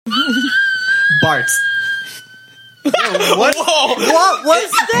Bart's. What? What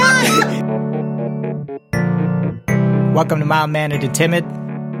was that? Welcome to Mild-Mannered and Timid,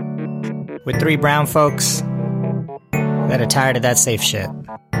 with three brown folks that are tired of that safe shit.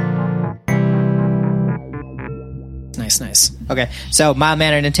 Nice. Okay, so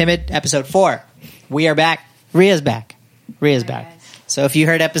Mild-Mannered and Timid, episode 4. We are back. Ria's back. So if you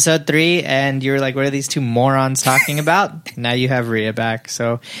heard episode 3 and you were like, what are these two morons talking about? Now you have Ria back.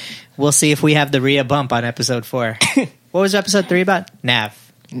 So we'll see if we have the Ria bump on episode 4. What was episode 3 about? Nav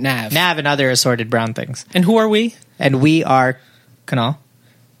and other assorted brown things. And who are we? And we are Kunal.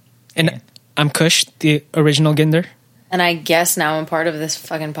 And I'm Kush, the original Ginder. And I guess now I'm part of this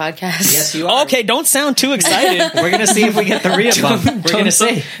fucking podcast. Yes, you are. Okay, don't sound too excited. We're going to see if we get the Ria bump. We're going to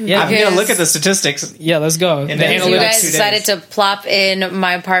see. Yeah. I'm going to look at the statistics. Yeah, let's go. And The then So you analytics. guys decided to plop in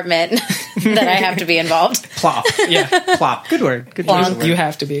my apartment that I have to be involved. Plop. Yeah, Plop. Good word. Good Plonk. word. you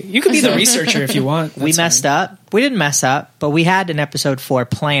have to be. You could be the researcher if you want. We messed up. We didn't mess up, but we had an episode 4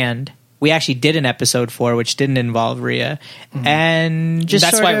 planned. We actually did an episode 4 which didn't involve Ria, and just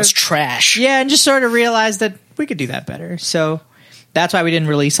That's sort why of, it was trash. Yeah, and just sort of realized that we could do that better. So that's why we didn't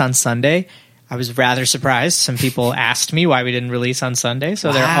release on Sunday. I was rather surprised. Some people asked me why we didn't release on Sunday,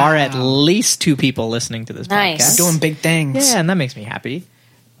 so there are at least 2 people listening to this Nice. podcast. Doing big things. Yeah, and that makes me happy.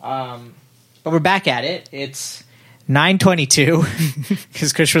 But we're back at it. It's 9:22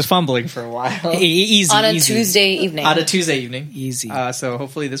 because Kush was fumbling for a while. Easy. On a easy. Tuesday evening. On a Tuesday evening. Easy. So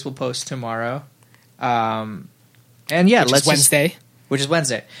hopefully this will post tomorrow. And yeah, Which is Wednesday. Which is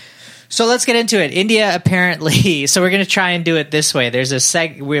Wednesday. So let's get into it. India apparently. So we're going to try and do it this way. There's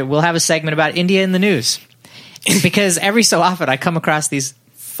a we'll have a segment about India in the news, because every so often I come across these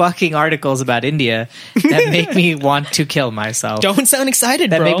fucking articles about India that make me want to kill myself. Don't sound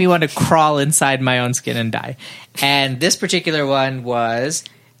excited, That bro. make me want to crawl inside my own skin and die. And this particular one was,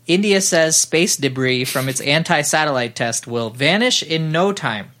 India says space debris from its anti-satellite test will vanish in no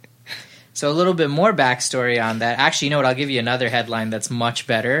time. So a little bit more backstory on that. Actually, you know what? I'll give you another headline that's much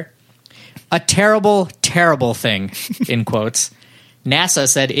better. A terrible, terrible thing, in quotes. NASA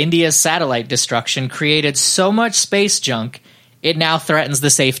said India's satellite destruction created so much space junk, it now threatens the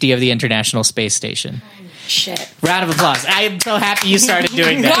safety of the International Space Station. Shit. Round of applause. I am so happy you started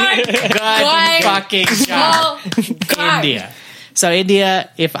doing that. Good fucking job. India. So India,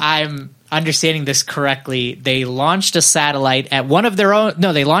 if I'm understanding this correctly, they launched a satellite at one of their own...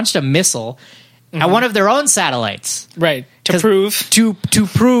 No, they launched a missile at one of their own satellites. Right. To prove. To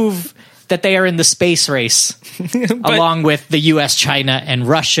prove that they are in the space race, along with the US, China, and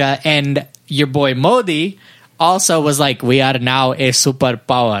Russia. And your boy Modi also was like, we are now a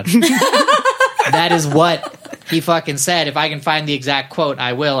superpower. That is what he fucking said. If I can find the exact quote,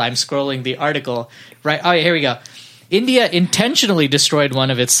 I will. I'm scrolling the article. Right. Oh, yeah, here we go. India intentionally destroyed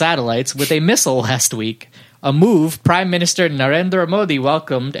one of its satellites with a missile last week, a move Prime Minister Narendra Modi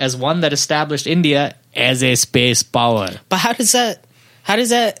welcomed as one that established India as a space power. But how does that...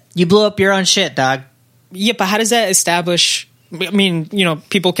 You blew up your own shit, dog. Yeah, but how does that establish... I mean, you know,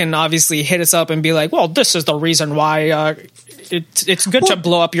 people can obviously hit us up and be like, well, this is the reason why it's good to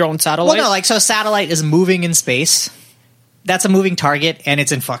blow up your own satellite. Well, no, like, so satellite is moving in space. That's a moving target, and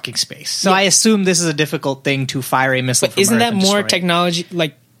it's in fucking space. So I assume this is a difficult thing to fire a missile But from isn't Earth that and more destroy it. technology,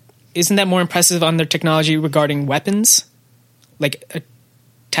 like, isn't that more impressive on their technology regarding weapons? Like,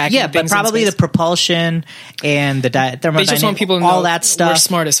 attacking Yeah, but things in probably the space? propulsion and the They just want people to know all that stuff. we're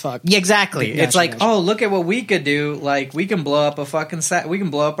smart as fuck. Yeah, exactly. Gotcha, It's like, gotcha. oh, look at what we could do. Like, we can blow up a fucking we can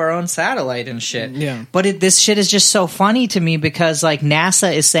blow up our own satellite and shit. Yeah. But this shit is just so funny to me because, like,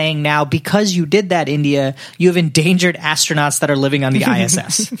 NASA is saying now, because you did that, India, you have endangered astronauts that are living on the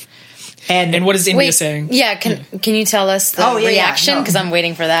ISS. And what is India Wait, saying? yeah, can you tell us the Oh, yeah, reaction? no. Because I'm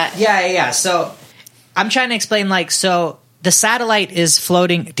waiting for that. Yeah. So I'm trying to explain, like, so the satellite is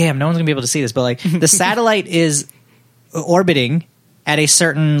floating. Damn, no one's gonna be able to see this, but like the satellite is orbiting at a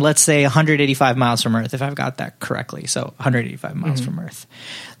certain, let's say, 185 miles from Earth, if I've got that correctly. So 185 miles from Earth.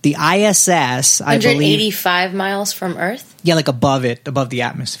 The ISS, I believe, 185 miles from Earth? yeah, like above the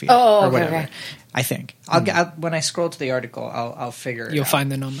atmosphere, Oh, or okay, whatever. okay. I think when I scroll to the article, I'll figure it You'll out.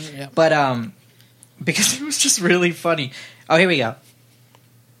 find the number, yeah. But because it was just really funny. Oh, here we go.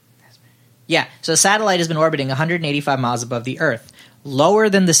 Yeah, so the satellite has been orbiting 185 miles above the Earth, lower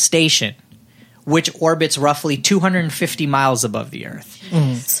than the station, which orbits roughly 250 miles above the Earth.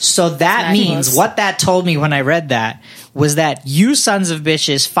 So that means, what that told me when I read that was that you sons of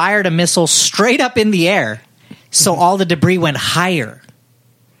bitches fired a missile straight up in the air, so all the debris went higher.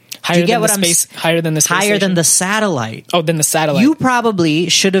 Higher Do you get than what the I'm space, higher than the space higher station? than the satellite? Oh, than the satellite. You probably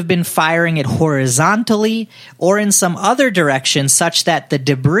should have been firing it horizontally or in some other direction such that the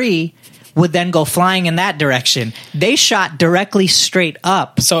debris would then go flying in that direction. They shot directly straight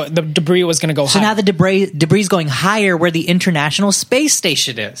up. So the debris was going to go So high. now the debris is going higher where the International Space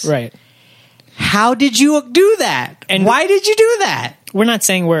Station is. Right. How did you do that? And- why did you do that? We're not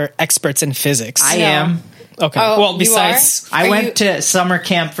saying we're experts in physics. I No. am. Okay. Oh, well, you besides, I Are went you- to summer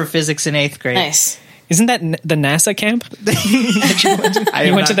camp for physics in 8th grade. Nice. isn't that the NASA camp? I You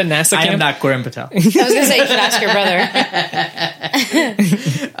am went to the NASA I am camp? not Guren Patel. I was going to say you should ask your brother.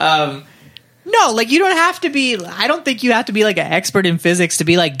 No, like you don't have to be. I don't think you have to be like an expert in physics to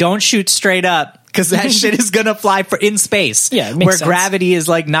be like, don't shoot straight up because that shit is gonna fly for in space. Yeah, it makes where sense. gravity is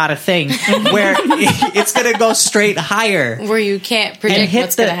like not a thing. Where it's gonna go straight higher Where you can't and predict hit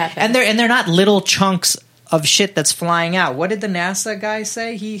what's going to happen. and they're not little chunks of shit that's flying out. What did the NASA guy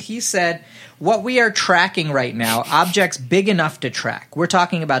say? He said, what we are tracking right now, objects big enough to track. We're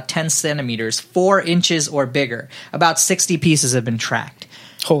talking about 10 centimeters, 4 inches or bigger. About 60 pieces have been tracked.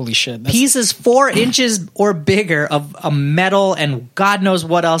 Holy shit. That's, Pieces 4 inches or bigger of a metal and God knows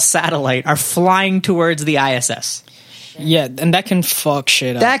what else satellite are flying towards the ISS. yeah, and that can fuck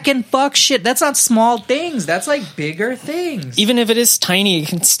shit up. That can fuck shit. That's not small things. That's like bigger things. Even if it is tiny, it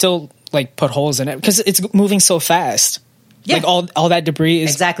can still like put holes in it because it's moving so fast. Yeah. Like all that debris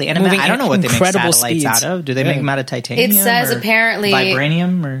is Exactly. And moving I don't know at what they make incredible satellites speeds. out of. Do they make them out of titanium? It says or apparently-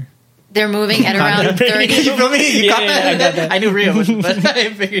 vibranium or They're moving at around 30 You feel me? You Yeah, caught yeah, that? I got that. I knew Rio wouldn't, but I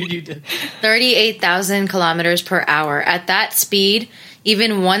figured you did. 38,000 kilometers per hour. At that speed,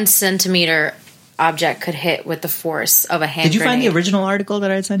 even 1 centimeter object could hit with the force of a hand Did you find the grenade. original article that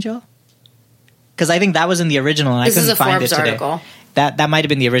I had sent you? Because I think that was in the original, and This I is couldn't a find Forbes it today. article. That might have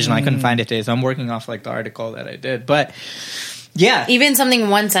been the original. I couldn't find it today, so I'm working off like the article that I did. But yeah, Even something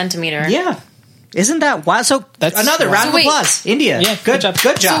 1 centimeter. yeah, isn't that wild? So That's another wild. round of So wait. applause, India. Yeah, good good job.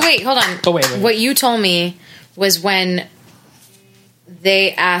 Good job. So wait, hold on. Oh, wait. What you told me was when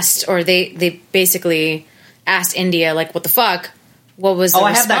they asked, or they basically asked India, like, what the fuck? What was the Oh,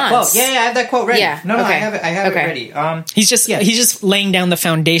 I response? have that quote. Yeah, I have that quote ready. Yeah, No, I okay. have it. I have Okay. it ready. He's just laying down the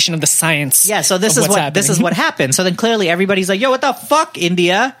foundation of the science. Yeah, so this of is what's what this is happening. what happened. So then clearly everybody's like, "Yo, what the fuck,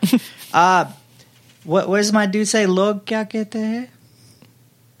 India?" What does my dude say? Log kya kehte hai?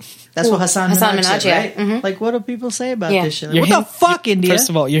 That's what Hassan Hassan Minhaj said, Minhaj, yeah. right? Mhm. Like, what do people say about Yeah. this shit? Your What the Hin- fuck, India? First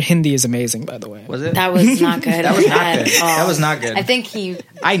of all, your Hindi is amazing, by the way. Was it? That was not good. That was not at good. all. That was not good. I think he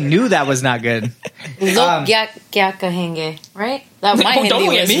I knew that was not good. Log kya kahenge, right? That my No, don't Hindi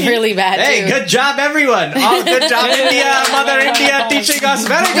look at was me. really bad Hey, too. good job, everyone. Oh, good job, India, Mother India, teaching us.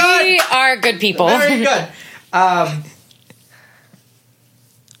 Very good. We are good people. Very good.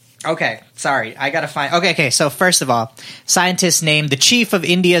 Okay, sorry. I gotta find. Okay. So first of all, scientists named the chief of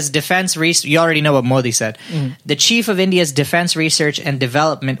India's defense research. You already know what Modi said. The chief of India's defense research and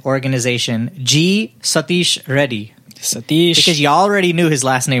development organization, G. Satish Reddy. Satish. Because you already knew his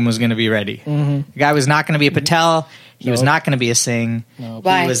last name was going to be Reddy. The guy was not going to be a Patel. He was No. not going to be a Singh.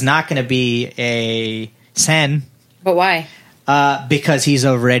 Why? He was not going to be a Sen. But why? Because he's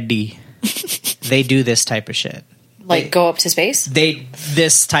a Reddy. They do this type of shit. Like go up to space?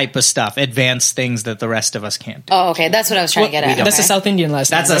 This type of stuff, advanced things that the rest of us can't do. Oh, okay. That's what I was trying to get at. That's a Okay. South Indian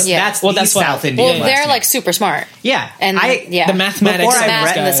last name. That's a right? Yeah. that's Well, the that's what- South Indian. Well, last they're name. like super smart. yeah, And yeah. the mathematics Before I of read-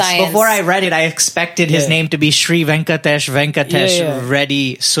 these guys. the science. Before I read it, I expected his Yeah. name to be Sri Venkatesh Yeah.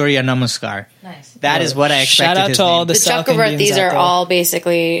 Reddy Surya Namaskar. Nice. That is what I expected. Shout out his to all name the The South Indians Chakravartis out are there. all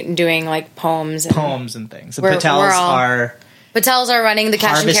basically doing like poems. And poems and things. The We're Patels all- are Patels are running the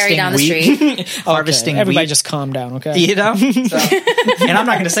cash and carry harvesting down the wheat. street. harvesting Everybody wheat. just calm down, okay? You know? So, and I'm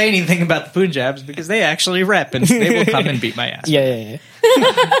not going to say anything about the Punjabs because they actually rep and they will come and beat my ass. Yeah.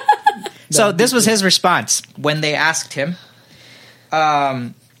 So this was his response when they asked him.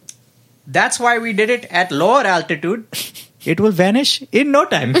 That's why we did it at lower altitude. It will vanish in no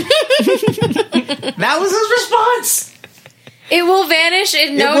time. That was his response. It will vanish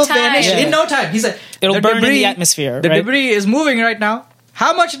in It no will time. vanish Yeah. in no time. He said, It'll "The burn in the debris- atmosphere, The right? debris is moving right now.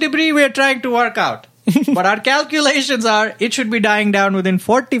 How much debris we are trying to work out? But our calculations are it should be dying down within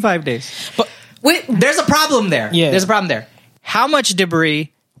 45 days. Wait, There's a problem there. Yeah. There's a problem there. How much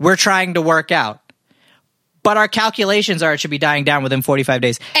debris we're trying to work out, but our calculations are it should be dying down within 45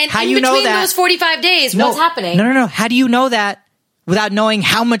 days. and How in you know between that? those 45 days, what's happening? No. How do you know that without knowing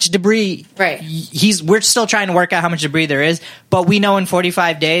how much debris? Right. We're still trying to work out how much debris there is, but we know in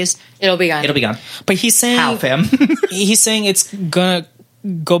 45 days It'll be gone. it'll be gone. But he's saying How, fam? he's saying it's gonna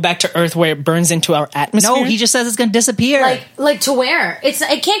go back to Earth where it burns into our atmosphere. No, he just says it's going to disappear. like to where?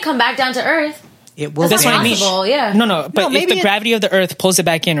 It can't come back down to Earth. It will That's what I mean. Possible, yeah. No, but if maybe the gravity of the Earth pulls it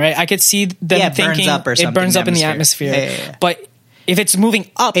back in, right? I could see them Yeah, it burns thinking up or it something burns in up in the the atmosphere. atmosphere. Yeah. But if it's moving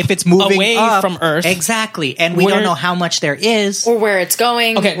up, If it's moving away up, from Earth, exactly, and we where- don't know how much there is. Or where it's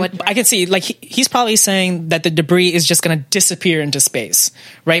going. okay, What, I can see like he's probably saying that the debris is just going to disappear into space,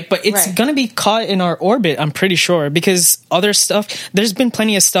 right? But it's Right. going to be caught in our orbit, I'm pretty sure, because other stuff. There's been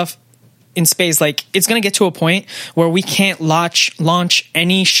plenty of stuff in space. Like it's going to get to a point where we can't launch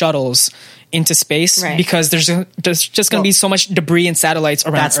any shuttles into space Right. because there's just going to be so much debris and satellites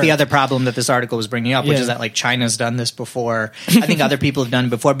around. That's Earth. the other problem that this article was bringing up, which Yeah. is that like China's done this before. I think other people have done it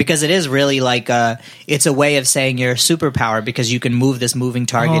before because it is really like it's a way of saying you're a superpower because you can move this moving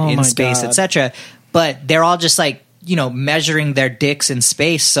target Oh in my space, God. etc. But they're all just like measuring their dicks in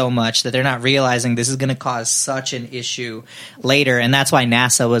space so much that they're not realizing this is going to cause such an issue later, and that's why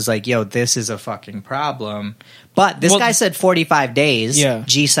NASA was like, "Yo, this is a fucking problem." But this guy said 45 days. Yeah.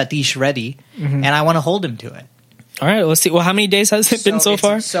 G. Satish Reddy, and I want to hold him to it. All right, let's see. Well, how many days has it been so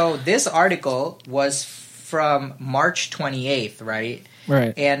far? So this article was from March 28th, right?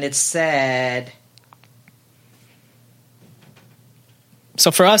 Right. And it said... So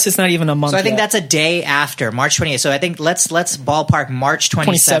for us, it's not even a month. So I think yet. that's a day after, March 28th. So I think let's ballpark March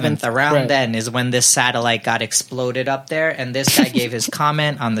 27th. 27th, Around right. then is when this satellite got exploded up there. And this guy gave his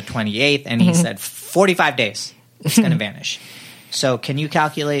comment on the 28th, and he said 45 days. It's going to vanish. So can you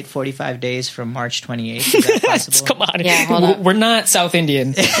calculate 45 days from March 28th? Is that possible? Come on. Yeah, hold up. We're not South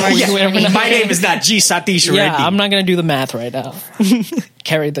Indian. We're not- My name is not G. Satish Reddy. yeah, I'm not going to do the math right now.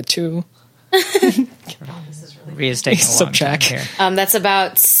 Carry the 2. Ria's taking a long Subtract. time here. that's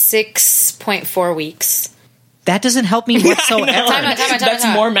about 6.4 weeks. That doesn't help me whatsoever. Time out. That's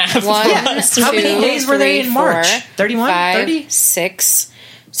more math. One, Yeah. How many two, days were they three, in March? 4, 31? 5, 30? 6.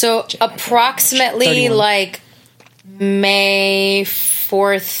 So approximately 31. like May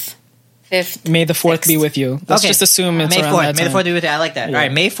 4th, 5th. May the 4th be 6th. with you. Let's just assume it's May around 4th. that May the time. 4th be with you. I like that. Yeah. All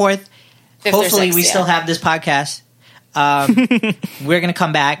right, May 4th. 5th or Hopefully 6th, we still yeah. have this podcast. We're going to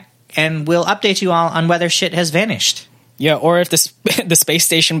come back and we'll update you all on whether shit has vanished. Yeah, or if the space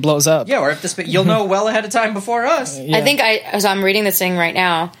station blows up. Yeah, or if you'll know well ahead of time before us. Yeah. I think so I'm reading this thing right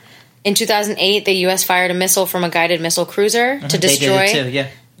now. In 2008, the U.S. fired a missile from a guided missile cruiser to destroy They did it too, yeah.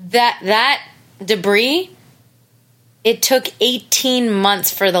 that debris. It took 18 months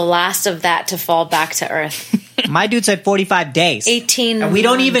for the last of that to fall back to Earth. My dude said 45 days. 18 And we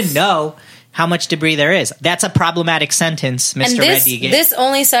don't months. even know how much debris there is. That's a problematic sentence, Mr. And Reddy. this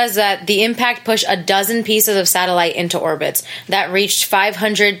only says that the impact pushed a dozen pieces of satellite into orbits that reached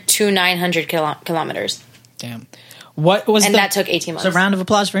 500 to 900 kilometers. Damn. What was And the that took 18 months. So round of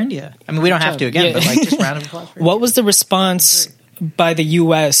applause for India. I mean, we don't have to again, Yeah. but like just round of applause for India. what was the response by the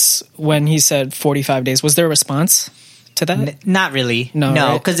U.S. when he said 45 days? Was there a response to that? Not really. No, No,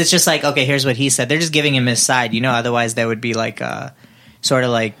 right? because it's just like, okay, here's what he said. They're just giving him his side, otherwise that would be like sort of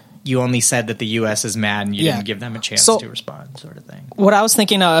like you only said that the U.S. is mad and you Yeah. didn't give them a chance So- to respond sort of thing. What I was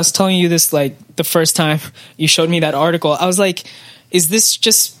thinking, I was telling you this like the first time you showed me that article. I was like, is this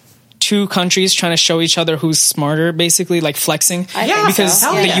just two countries trying to show each other who's smarter, basically, like flexing? I think Because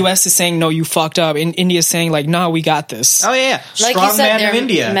so. the yeah. U.S. is saying, no, you fucked up. And India's saying, like, nah, we got this. Oh, yeah. Like Strong you said, man they're of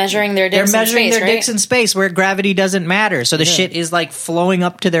India. measuring their They're dicks measuring in space, their right? dicks in space where gravity doesn't matter. So the shit is like flowing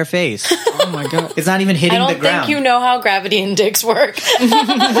up to their face. Oh, my God. It's not even hitting I the don't ground. think you know how gravity and dicks work.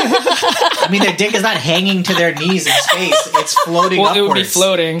 I mean, their dick is not hanging to their knees in space. It's floating Well, upwards. it would be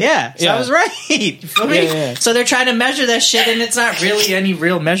floating. Yeah, so Yeah. I was right. You feel me? Yeah. So they're trying to measure that shit, and it's not really any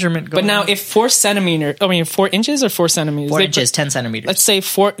real measurement going But now, on. if 4 inches or 4 centimeters? 4 They- inches, 10 centimeters. Let's say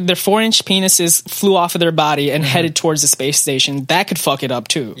their 4-inch penises flew off of their body and headed towards the space station. That could fuck it up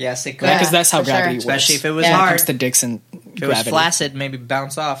too. Yes, it could. Yeah. Because that's how for sure. gravity works. Especially if it was Yeah. When it hard. comes to dicks and If it was gravity. flaccid, maybe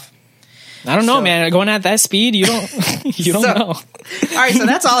bounce off. I don't know, So- man. Going at that speed, you don't you don't So- know. All right, so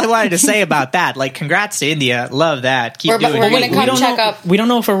that's all I wanted to say about that. Like, congrats to India. Love that. Keep We're doing gonna it. come don't check know, up. We don't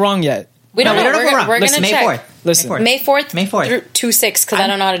know if we're wrong yet. We don't No, know. we don't know if we're wrong. We're Listen, gonna May check. 4th. Listen. May 4th. May 4th, May 4th. through 2/6 because I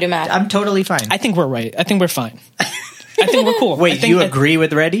don't know how to do math. I'm totally fine. I think we're right. I think we're fine. I think we're cool. I Wait, think you that- agree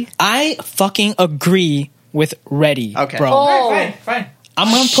with Reddy? I fucking agree with Reddy, Okay. bro. Oh. Fine.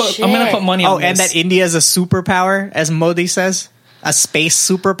 I'm gonna put money Oh, on and this. that India is a superpower, as Modi says? A space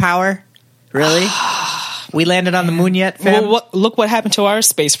superpower? Really? We landed on the moon yet, fam? well, look what happened to our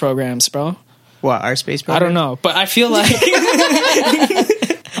space programs, bro. What, our space I program? don't know, but I feel like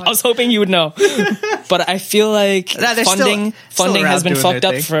I was hoping you would know, but I feel like No, they're funding still around has been doing fucked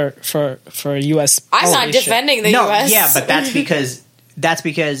their up for U.S. I'm not Holy shit. defending the No, U.S. yeah, but that's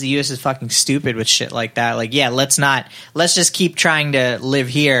because the U.S. is fucking stupid with shit like that. Like, yeah, let's just keep trying to live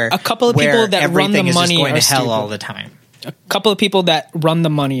here. A couple of where people that run the everything is money just going are to hell stupid. all the time. A couple of people that run the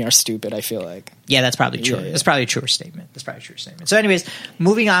money are stupid, I feel like. Yeah, that's probably true. Yeah, yeah. That's probably a truer statement. So anyways,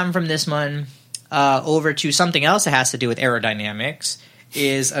 moving on from this one over to something else that has to do with aerodynamics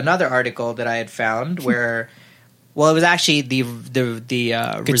is another article that I had found where, well, it was actually the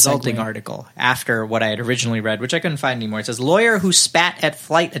resulting segue. article after what I had originally read, which I couldn't find anymore. It says, lawyer who spat at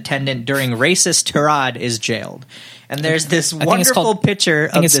flight attendant during racist tirade is jailed. And there's this wonderful picture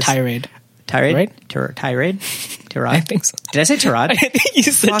of this... tirade. Tirade? Right? Tirade? Tirade? I think so. Did I say tirade? I think you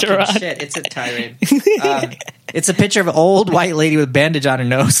said Fucking tirade. shit, it's a tirade. It's a picture of an old white lady with a bandage on her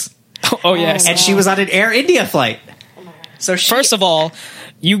nose. Oh, yes. And she was on an Air India flight. So First of all,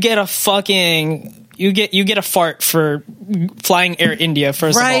 you get a fart for flying Air India,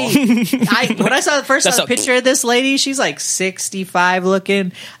 first of all. When I saw the first picture of this lady, she's like 65 looking.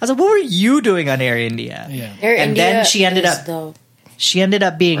 I was like, what were you doing on Air India? Yeah. Air And India then she ended is up the she ended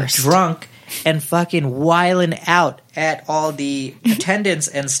up being drunk and fucking wiling out at all the attendants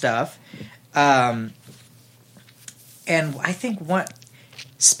and stuff. And I think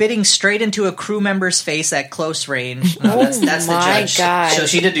spitting straight into a crew member's face at close range. No, that's the my judge. God. So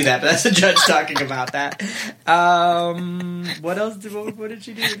she did do that, but that's the judge talking about that. What else? What did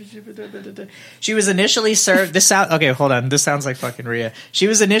she do? She was initially served. Okay, hold on. This sounds like fucking Rhea. She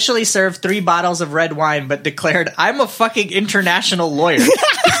was initially served 3 bottles of red wine, but declared, "I'm a fucking international lawyer."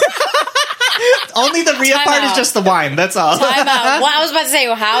 Only the Rhea Time part out. is just the wine. That's all. Time out. Well, I was about to say,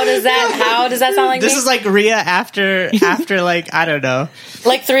 how does that sound like This me? is like Rhea after like, I don't know,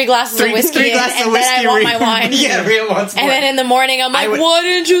 like 3 glasses of whiskey, three glasses and of whiskey. then I want my wine. Yeah, Rhea wants more. And then in the morning, I'm like, would- why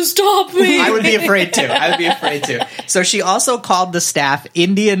didn't you stop me? I would be afraid too. So she also called the staff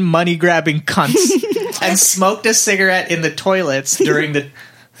Indian money grabbing cunts and smoked a cigarette in the toilets during the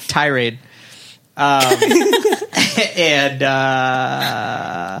tirade. And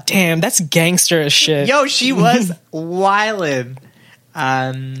Damn, that's gangster as shit. yo, she was wildin'.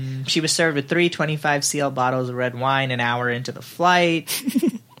 She was served with 3 25cl bottles of red wine an hour into the flight.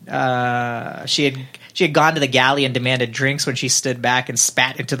 She had gone to the galley and demanded drinks when she stood back and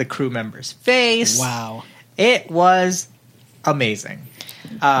spat into the crew member's face. Wow. It was amazing.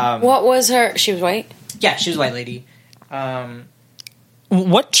 What was her? She was white? Yeah, she was a white lady.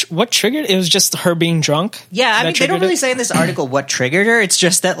 What triggered? It was just her being drunk? Yeah, I That mean, they don't triggered really it? say in this article what triggered her. It's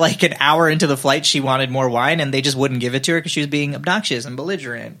just that, like, an hour into the flight, she wanted more wine, and they just wouldn't give it to her because she was being obnoxious and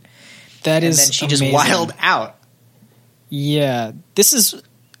belligerent. That And is then she just amazing. wiled out. Yeah. This is...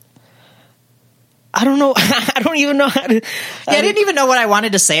 I don't know. I don't even know how to... Yeah, I didn't even know what I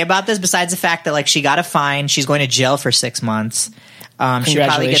wanted to say about this besides the fact that, like, she got a fine. She's going to jail for 6 months. She probably gets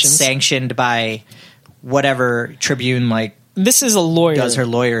Congratulations. sanctioned by whatever tribune, like, This is a lawyer. does her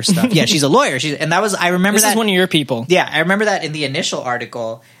lawyer stuff. Yeah, she's a lawyer. And that was, I remember This that. is one of your people. Yeah, I remember that in the initial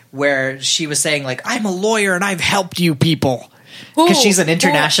article where she was saying, like, I'm a lawyer and I've helped you people. Because she's an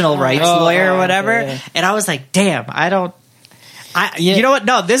international rights lawyer or whatever. yeah. And I was like, damn, Yeah. You know what?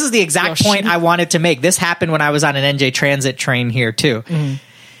 No, this is the exact Yo, point I wanted to make. This happened when I was on an NJ Transit train here, too. Mm-hmm.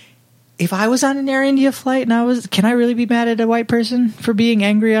 If I was on an Air India flight and can I really be mad at a white person for being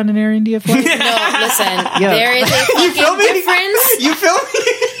angry on an Air India flight? No, listen. There is a feel fucking me? difference. You feel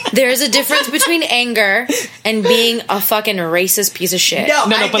me? There's a difference between anger and being a fucking racist piece of shit. No,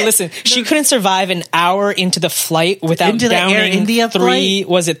 but listen, she couldn't survive an hour into the flight without Into the downing Air India three.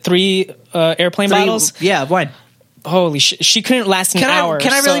 Was it 3 airplane bottles? Yeah, one. Holy shit! She couldn't last an hour.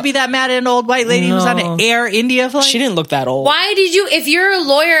 Can I really so- be that mad at an old white lady who's on No. an Air India flight? She didn't look that old. Why did you, if you're a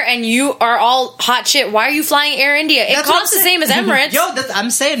lawyer and you are all hot shit, why are you flying Air India? It That's what costs the I'm same as Emirates. Yo,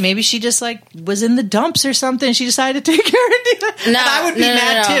 I'm saying maybe she just like was in the dumps or something. She decided to take Air India. And I would be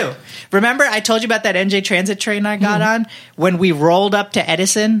mad too. Remember, I told you about that NJ Transit train I got on when we rolled up to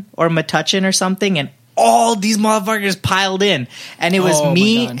Edison or Metuchen or something, and all these motherfuckers piled in, and it was Oh, my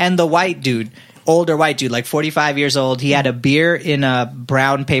me God. and the white dude. Older white dude, like 45 years old. He had a beer in a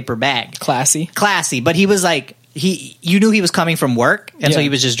brown paper bag. Classy. Classy, but he was like, you knew he was coming from work, and so Yeah. he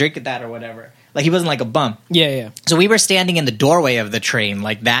was just drinking that or whatever. Like, he wasn't like a bum. Yeah. So we were standing in the doorway of the train,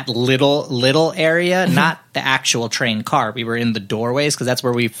 like that little area, not the actual train car. We were in the doorways because that's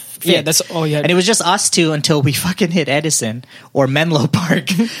where we fit. Yeah, that's- oh, yeah. And it was just us two until we fucking hit Edison or Menlo Park.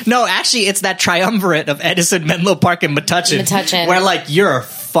 No, actually, it's that triumvirate of Edison, Menlo Park, and Metuchen. Metuchen. Where, like, you're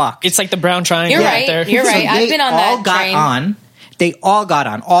fucked. It's like the brown triangle You're right right. there. You're right. So I've they been on all that got train. on. They all got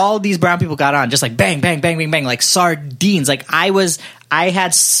on. All these brown people got on, just like bang, bang, bang, bang, bang, like sardines. Like I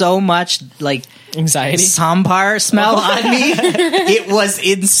had so much like Anxiety. sambar smell on me. It was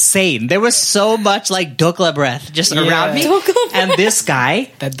insane. There was so much like dokla breath just around me. Dokla breath. And this guy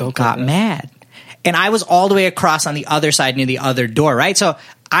That dokla got breath. mad. And I was all the way across on the other side near the other door, right? So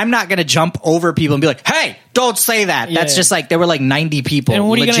I'm not going to jump over people and be like, hey, don't say that. Yeah. That's just like, there were like 90 people. And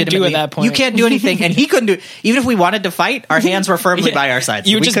what are you gonna do at legitimately- that point? You can't do anything. And he couldn't do, even if we wanted to fight, our hands were firmly by our sides.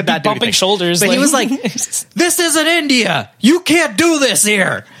 You would we just could be not do bumping anything. shoulders. But he like- was like, this isn't India. You can't do this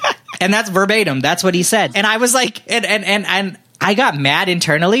here. And that's verbatim. That's what he said. And I was like, and I got mad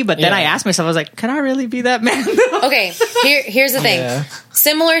internally, but then Yeah. I asked myself, I was like, can I really be that mad? Okay, here's the thing. Yeah.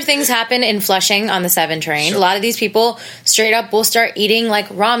 Similar things happen in Flushing on the 7 train. A lot of these people straight up will start eating like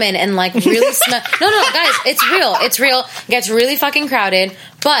ramen and like really smell. No, guys, it's real. It's real. It gets really fucking crowded.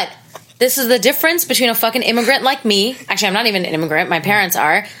 But this is the difference between a fucking immigrant like me. Actually, I'm not even an immigrant. My parents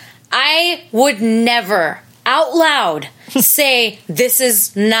are. I would never out loud say this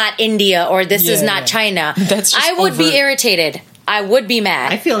is not India or this is Yeah, not yeah. China. That's just I would be overt. irritated. I would be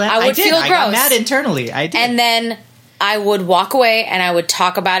mad. I feel that. I would did. feel I gross. got mad internally. I did. And then I would walk away and I would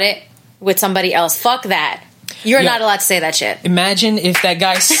talk about it with somebody else. Fuck that. You're Yeah. not allowed to say that shit. Imagine if that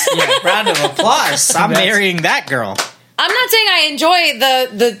guy. Yeah. round of applause. I'm marrying that girl. I'm not saying I enjoy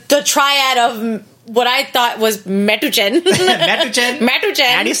the triad of what I thought was Metuchen. Metuchen.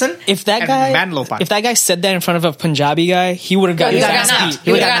 Addison. If that And guy, Manlopan. if that guy said that in front of a Punjabi guy, he would have got He his would've ass got beat. knocked.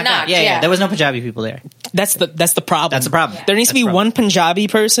 He would've got knocked, Yeah, yeah. there was no Punjabi people there. That's the problem. That's the problem. There needs to That's be the problem. one Punjabi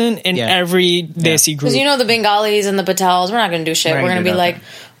person in Yeah. every Desi group. Because you know the Bengalis and the Patels, we're not going to do shit. We're We're gonna going to do be nothing. like,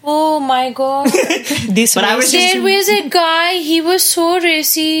 oh my god. This But I was just- There was a guy, he was so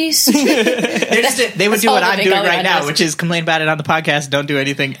racist. They would That's do what all I'm the doing Bengali right now, honors. which is complain about it on the podcast. Don't do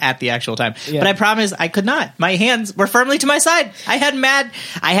anything at the actual time. Yeah. But I promise I could not. My hands were firmly to my side. I had mad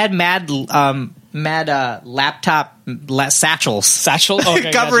laptop satchels satchel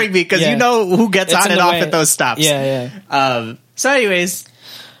okay, covering gotcha. me because Yeah. you know who gets It's on in and the off way. at those stops. Yeah, yeah. So, anyways,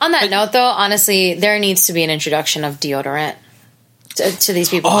 On that note, though, honestly, there needs to be an introduction of deodorant to these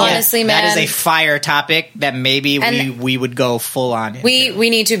people. Oh, Honestly, man. that is a fire topic that maybe And- we would go full on. into. We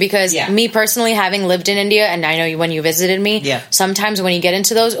need to, because Yeah. me personally, having lived in India, and I know you, when you visited me, Yeah. sometimes when you get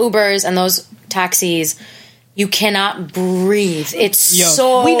into those Ubers and those taxis, you cannot breathe. It's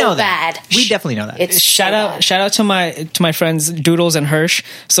so we know that. bad. We definitely know that. It's Shout so out bad. shout out to my friends Doodles and Hirsch.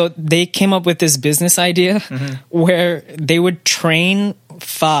 So they came up with this business idea Mm-hmm. where they would train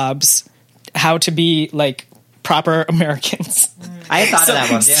fobs how to be like proper Americans. I had thought of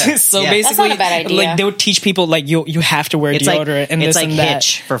that one. Yeah. So Yeah. basically, That's not a bad idea. like they would teach people like you have to wear It's deodorant like and it's this like and that.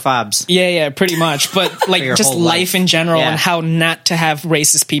 Hitch for fobs. Yeah, pretty much. But like your just whole life life. in general Yeah. and how not to have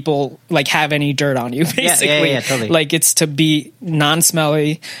racist people like have any dirt on you. Basically, yeah, totally. Like it's to be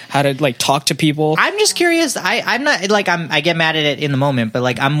non-smelly, how to like talk to people. I'm just curious. I'm not like I get mad at it in the moment, but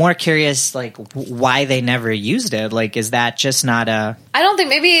like I'm more curious like why they never used it. Like, is that just not a? I don't think,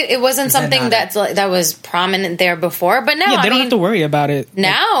 maybe it wasn't that something not that was prominent there before, but now, yeah, they I don't mean, have to worry about it.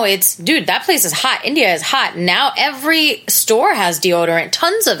 now it's, dude, that place is hot. India is hot. Now every store has deodorant,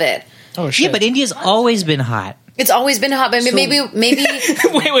 tons of it. Oh shit! Yeah, but India's always been hot. It's always been hot, but maybe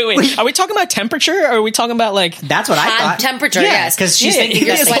wait. Are we talking about temperature or are we talking about like That's what I hot thought. temperature, Yeah, yes. because she's Yeah, thinking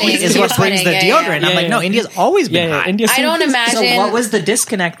you're that sweating, is you're what brings sweating, the yeah, deodorant. yeah, I'm yeah, like, yeah. no, India's always been hot. India's I don't imagine. So what was the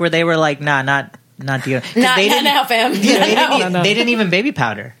disconnect where they were like, nah, not deodorant? 'Cause Not they didn't- now, fam. Yeah, No. they didn't even baby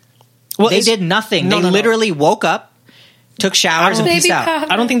powder. Well, They it's- did nothing. No, They no, no. literally woke up, took showers, and Baby peaced out. powder.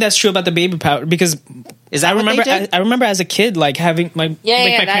 I don't think that's true about the baby powder because Is that I what they remember. did? I remember as a kid, like having my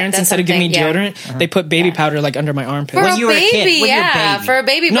Yeah, my parents that's instead of giving me something, yeah. deodorant, they put baby powder like under my armpit. For When a you were a kid, baby, when you were a yeah, baby. for a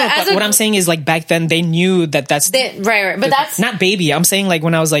baby. No, but as but a, what I'm saying is like back then they knew that that's right. But that's not baby. I'm saying like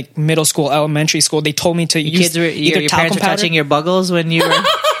when I was like middle school, elementary school, they told me to use Kids were either your talcum parents were powder. touching your buggles when you were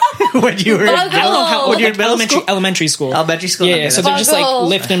when you were Buggle. I don't know how When old you're you're in middle school? elementary school. elementary school. Yeah, Okay, so that's- they're just like Buggle.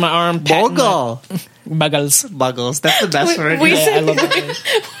 lifting my arm, patting my- Bogle. buggles. Buggles. That's the best word. we- Yeah, I love that.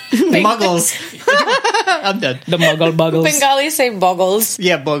 Muggles. I'm done. The muggle buggles. Bengali say boggles.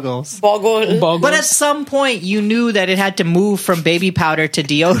 Yeah, buggles. Boggle. Buggles. But at some point, you knew that it had to move from baby powder to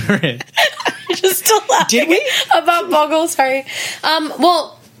deodorant. Just still laughing Did we? about boggles. Sorry.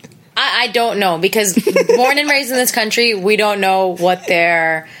 Well, I don't know, because born and raised in this country, we don't know what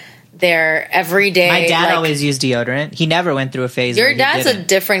their everyday. My dad like, always used deodorant. He never went through a phase. Your where he dad's a didn't.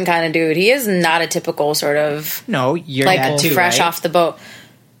 different kind of dude. He is not a typical sort of No, your like dad too, fresh right? off the boat.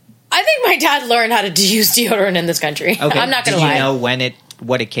 I think my dad learned how to use deodorant in this country. Okay. I'm not gonna Did lie. you know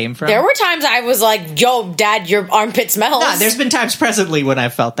what it came from? There were times I was like, "Yo, Dad, your armpit smells." Nah, there's been times presently when I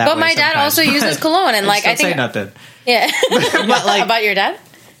felt that. but way my dad sometimes. also uses cologne, and like I Don't say think, nothing. yeah. But like, About your dad?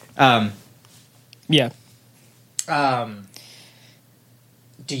 Yeah.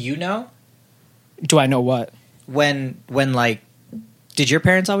 do you know Do I know what? when like did your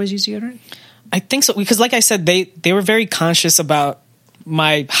parents always use deodorant? I think so because, like I said, they were very conscious about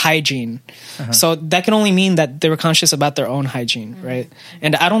my hygiene. Uh-huh. So that can only mean that they were conscious about their own hygiene, right?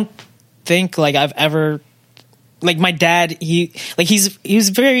 And I don't think like I've ever like my dad. He's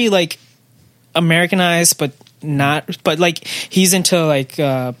very like Americanized, but like he's into like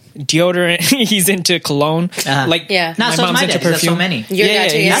deodorant. He's into cologne. Like Not my so mom's my into dad. There's so perfume. many. Your dad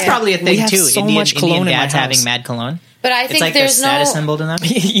too, yeah, That's probably a We thing have too. so Indian, much cologne Indian in my dads having house. mad cologne. But I It's think like their there's status no symbol to them.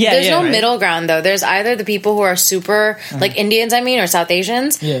 there's no right? middle ground though. There's either the people who are super like Indians, I mean, or South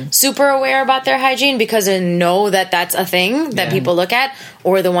Asians, Yeah. super aware about their hygiene because they know that that's a thing that people look at,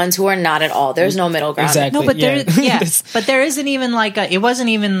 or the ones who are not at all. There's no middle ground. Exactly. No, but Yeah. but there isn't even like it wasn't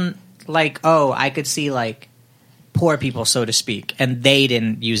even like I could see like poor people, so to speak, and they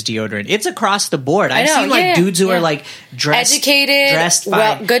didn't use deodorant. It's across the board. I've know, seen like yeah, dudes who yeah. are like Educated, dressed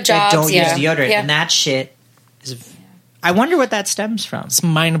well, fine, good that jobs, don't yeah. use deodorant, Yeah. and that shit is. I wonder what that stems from. It's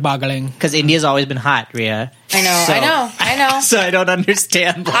mind-boggling. Because India's always been hot, Rhea. I know, So- I know. So I don't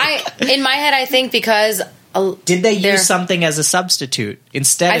understand. In my head, I think because Did they they're- use something as a substitute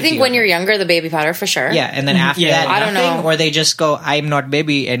instead? I of think when deodorant? you're younger, the baby powder for sure. Yeah, and then after Yeah. that, I don't nothing, know. or they just go, "I'm not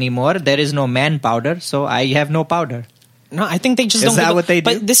baby anymore. There is no man powder, so I have no powder." No, I think they just Is don't. that give a- what they do?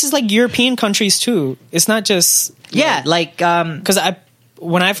 But this is like European countries too. It's not just Yeah, like because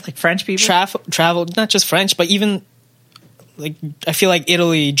when I've like French people. traveled, not just French, but even like I feel like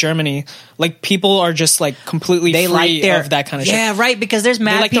Italy, Germany, like people are just like completely They free like their of that kind of shit. Yeah, right. Because there's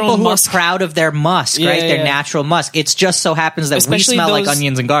mad like their people own who musk. are proud of their musk, Yeah, right? yeah, Their yeah. natural musk. It's just so happens that Especially we smell like those-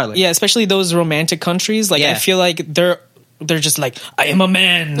 onions and garlic. Yeah, especially those romantic countries. Like Yeah. I feel like they're just like I am a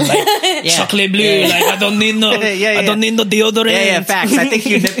man, like chocolate blue. Yeah. Like I don't need no, Yeah, I don't need no deodorant. Yeah, facts. I think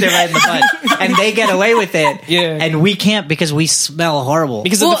you nipped it right in the bud, and they get away with it. Yeah. and we can't because we smell horrible.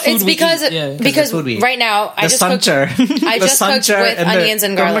 because Well, of the food it's we because eat. Yeah. because the food we eat. right now I the just cooked, suncher, I The just cooked suncher with and the- onions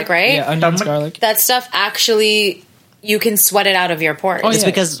and garlic, right? Yeah, onions, garlic. That stuff actually you can sweat it out of your pores. Oh, It's yeah.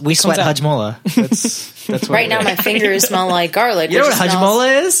 because we It sweat comes out. hajmola. That's what Right it now, is. my fingers smell like garlic. You know which what smells-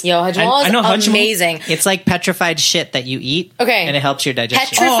 hajmola is? Yo, hajmola I know is hajmola. amazing. It's like petrified shit that you eat. Okay. and it helps your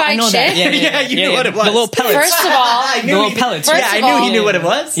digestion. Petrified I know shit. that. Yeah, Yeah, you knew what it was. The little pellets. First of all, I the knew little he- pellets. First Yeah, I of knew all- he knew what it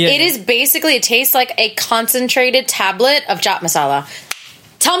was. Yeah. it is basically it tastes like a concentrated tablet of chaat masala.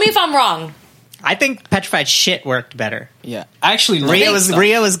 Tell me if I'm wrong. I think petrified shit worked better. Yeah, I actually love Rhea that was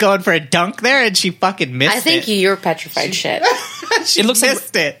stuff. going for a dunk there, and she fucking missed it. I think you're petrified shit. She It looks like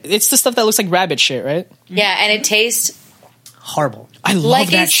missed it. it's the stuff that looks like rabbit shit, right? Yeah, and it tastes Horrible. I love like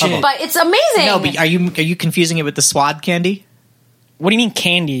that it's, shit. but it's amazing. No, but are you confusing it with the swad candy? What do you mean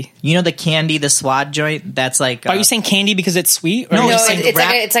candy? You know the candy, the swad joint? That's like. Are you saying candy because it's sweet? Or No, are you no, saying it's like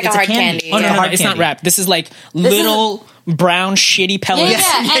wrap- it's like it's a a hard candy. candy. Oh no, Yeah. no, hard it's candy. not wrapped. This is like is- little brown shitty Yeah, pellets.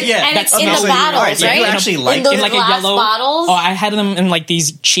 yeah, and, Yeah, and it's that's in the amazing. bottles, Right, so right? you actually in like those in like a glass yellow bottles. Oh, I had them in like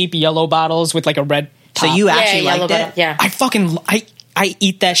these cheap yellow bottles with like a red So top. you yeah, actually yellow liked bottle. it? Yeah. I fucking I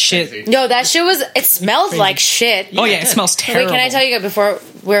eat that shit. No, that shit was. It smelled like shit. Oh yeah, it smells Wait, terrible. can I tell you before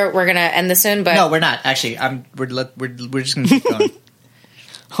we're gonna end this soon? But No, we're not. Actually, we're just gonna keep going.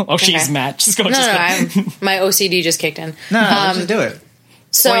 Oh, she's Okay. mad. She's going. no, my OCD just kicked in. No, let's just do it.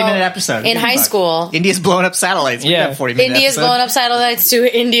 So 40-minute episode. in high school. India's blowing up satellites. We Yeah. got 40-minute India's episode. blowing up satellites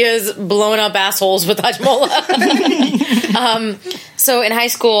to India's blowing up assholes with hajmola. So in high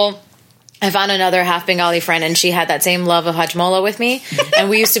school, I found another half Bengali friend, and she had that same love of hajmola with me, and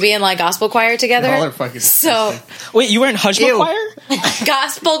we used to be in like gospel choir together. Y'all are fucking So Wait, you were in Hajma Ew. choir?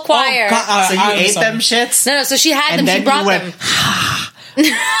 gospel choir. So you I'm ate sorry. them shits No, so she had and them. then She brought you went them.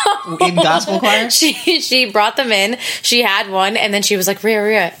 in gospel choir. She brought them in. She had one, and then she was like,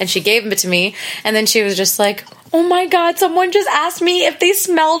 Rhea, and she gave them to me, and then she was just like, oh my god, someone just asked me if they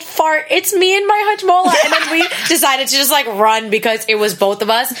smelled fart. It's me and my hajmola. And then we decided to just like run because it was both of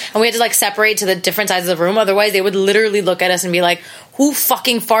us, and we had to like separate to the different sides of the room. Otherwise, they would literally look at us and be like, who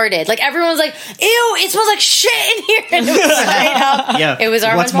fucking farted? Like everyone was like, ew, it smells like shit in here. And it was straight up. Yeah, It was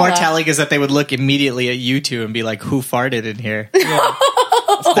our What's more hajmola. telling is that they would look immediately at you two and be like, "Who farted in here?"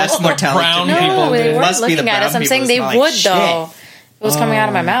 That's more telling. brown to me. people No, they did. weren't Must be the looking at brown us. I'm people saying that they smell like would shit. though. It was coming out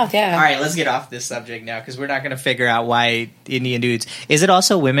of my mouth, yeah. All right, let's get off this subject now because we're not going to figure out why Indian dudes. Is it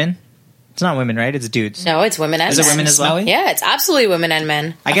also women? It's not women, right? It's dudes. No, it's women and Is it men. women as well? Smelly? Yeah, it's absolutely women and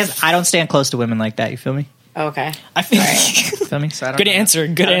men. I guess I don't stand close to women like that. You feel me? Okay. I feel Feel me? So I don't Good know. answer,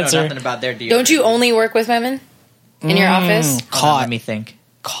 good I don't answer. Know nothing about their deal. Don't you only work with women in your office? Let me think.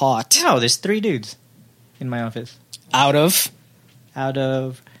 caught No, there's 3 dudes in my office. out of Out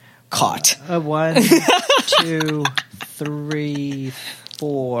of caught. 1, 2, 3,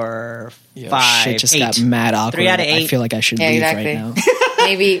 4, Yo, 5, shit just 8. got mad awkward. 3 out of I 8. feel like I should Yeah, leave exactly. right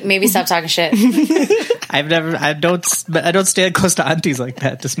now. Maybe stop talking shit. I don't stand close to aunties like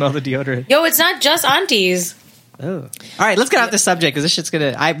that to smell the deodorant. Yo, it's not just aunties. Oh. All right, let's get off this subject because this shit's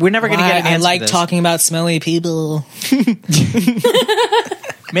gonna. We're never gonna get an answer. I like to this. talking about smelly people.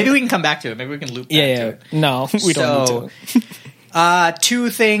 Maybe we can come back to it. Maybe we can loop back to it. No, we don't need to. Two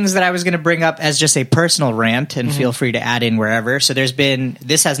things that I was going to bring up as just a personal rant, and feel free to add in wherever. So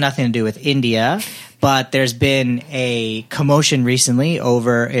this has nothing to do with India, but there's been a commotion recently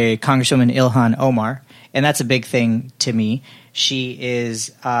over a Congresswoman Ilhan Omar, and that's a big thing to me. She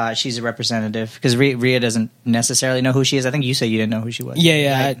is she's a representative because Ria doesn't necessarily know who she is. I think you said you didn't know who she was.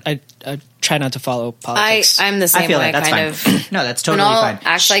 Yeah. Right? I try not to follow politics. I'm the same I feel way, that's kind fine. of. No, that's totally Kunal fine.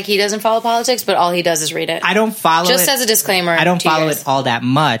 acts like he doesn't follow politics, but all he does is read it. I don't follow Just it. as a disclaimer. I don't to you follow guys. it all that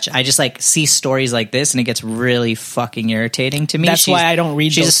much. I just see stories like this, and it gets really fucking irritating to me. That's why I don't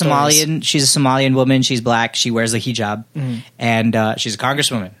read. She's those a Somalian. stories. She's a Somalian woman. She's black. She wears a hijab, and she's a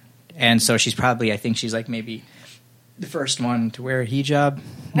congresswoman. And so she's probably, I think she's maybe the first one to wear a hijab.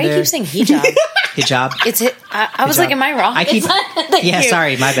 Why do you keep saying hijab? Hijab. I was Hijab. like, am I wrong? I keep. It's not Yeah, cute.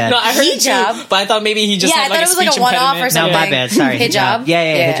 sorry, my bad. No, I heard Hijab. hijab, but I thought maybe he just Yeah, had I like thought a it was like speech a one-off impediment. or something. No, my bad. Sorry. Hijab?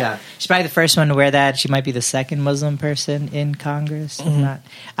 Yeah, Yeah. hijab. She's probably the first one to wear that. She might be the second Muslim person in Congress.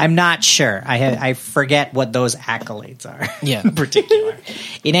 I'm not sure. I forget what those accolades are. Yeah. in particular.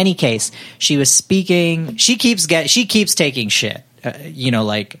 In any case, she was speaking. She keeps taking shit.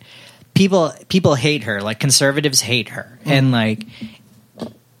 People hate her. Like conservatives hate her, and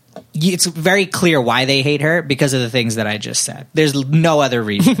it's very clear why they hate her because of the things that I just said. There's no other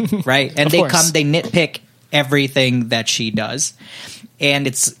reason, right? And Of they course. they nitpick everything that she does, and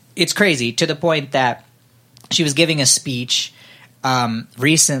it's crazy to the point that she was giving a speech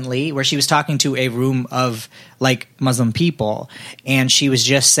recently where she was talking to a room of Muslim people, and she was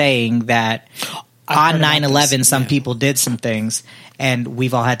just saying that on 9/11 some people did some things, and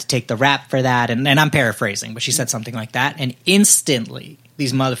we've all had to take the rap for that. And I'm paraphrasing, but she said something like that, and instantly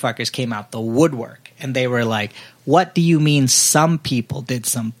these motherfuckers came out the woodwork, and they were like, "What do you mean some people did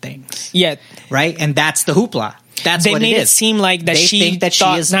some things?" Yeah, Right? And that's the hoopla. That's they what made it it is. seem like that They she think that she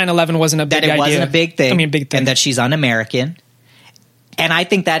thought is 9/11 wasn't a big that it idea. wasn't a big thing. I mean, big thing. And that she's un-American. And I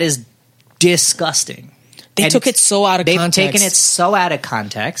think that is disgusting. They And took it so out of they've context. taken it so out of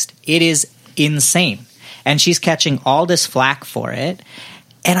context. It is insane. And she's catching all this flack for it.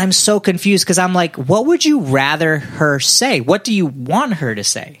 And I'm so confused because I'm like, what would you rather her say? What do you want her to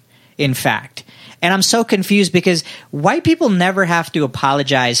say, in fact? And I'm so confused because white people never have to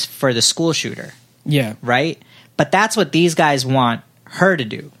apologize for the school shooter. Yeah, Right? But that's what these guys want her to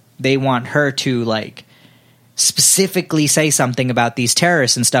do. They want her to specifically say something about these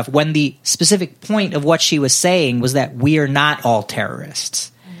terrorists and stuff when the specific point of what she was saying was that we are not all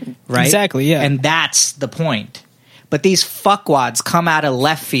terrorists. Right? Exactly, yeah. And that's the point. But these fuckwads come out of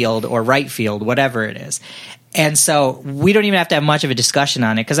left field or right field, whatever it is. And so we don't even have to have much of a discussion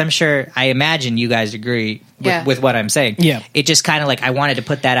on it because I imagine you guys agree with what I'm saying. Yeah. It just kind of I wanted to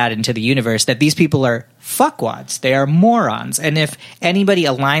put that out into the universe that these people are fuckwads. They are morons. And if anybody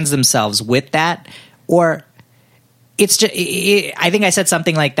aligns themselves with that, or it's just, I think I said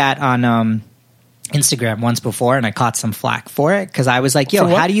something like that on Instagram once before, and I caught some flack for it because I was like, yo,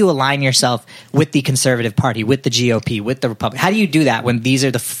 how do you align yourself with the Conservative Party, with the GOP, with the Republic? How do you do that when these are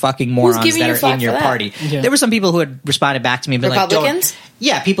the fucking morons giving that you are flack in for your that? party? Yeah. There were some people who had responded back to me and been Republicans?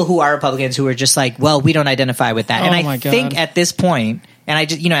 people who are Republicans who are just well, we don't identify with that. Oh And I my God. think at this point, and I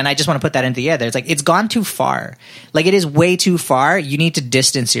just want to put that into the air there. It's it's gone too far. It is way too far. You need to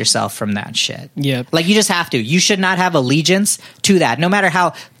distance yourself from that shit. Yeah. You just have to. You should not have allegiance to that. No matter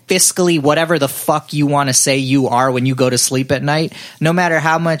how fiscally whatever the fuck you want to say you are when you go to sleep at night, no matter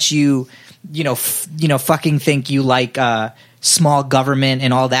how much you fucking think you like small government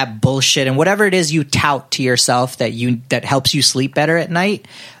and all that bullshit and whatever it is you tout to yourself that helps you sleep better at night,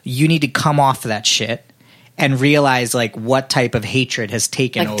 you need to come off that shit and realize what type of hatred has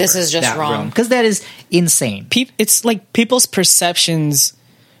taken over. This is just that wrong. because that is insane. It's people's perceptions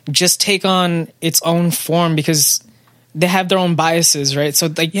just take on its own form because they have their own biases, right? So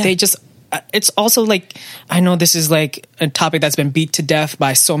they just, it's also I know this is a topic that's been beat to death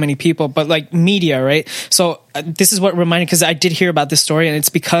by so many people, but media, right? So this is what reminded, because I did hear about this story, and it's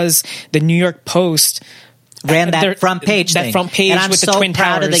because the New York Post ran that front page thing. And I'm with so the Twin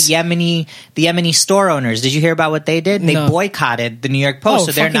proud Towers. of the Yemeni store owners. Did you hear about what they did? They No. boycotted the New York Post, Oh,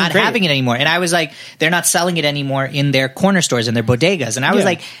 so they're fucking not great. having it anymore. And I was like, they're not selling it anymore in their corner stores, in their bodegas. And I was Yeah.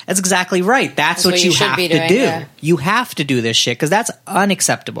 like, that's exactly right. That's what you should have be to doing, do. yeah. You have to do this shit because that's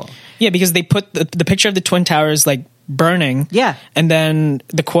unacceptable. Yeah, because they put the picture of the Twin Towers burning. Yeah. And then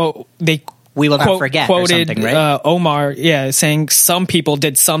the quote, We will not forget or quoted something, right? Omar, saying some people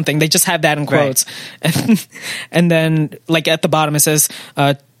did something. They just have that in quotes. And then at the bottom it says,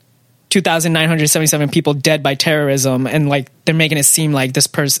 2,977 people dead by terrorism, and like they're making it seem like this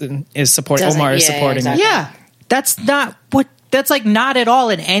person is supporting Omar is supporting exactly. it. Yeah, that's not what. That's like not at all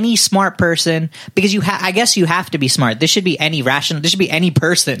in any smart person, because I guess you have to be smart. This should be any rational. This should be any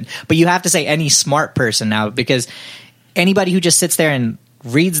person, but you have to say any smart person now, because anybody who just sits there and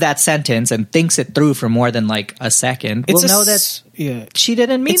reads that sentence and thinks it through for more than like a second will know that she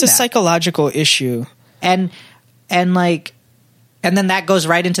didn't mean it's a that. psychological issue, and then that goes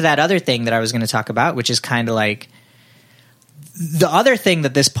right into that other thing that I was going to talk about, which is kind of like the other thing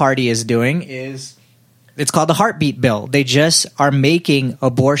that this party is doing is. It's called the heartbeat bill. They just are making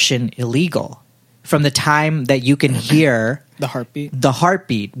abortion illegal from the time that you can hear the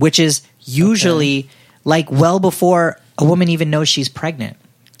heartbeat, which is usually like well before a woman even knows she's pregnant.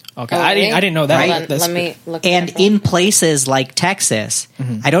 Okay, Oh, I really? didn't know that. Right? Let me look. And at in places like Texas,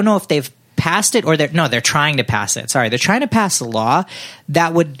 I don't know if they've passed it or they're trying to pass it. Sorry, they're trying to pass a law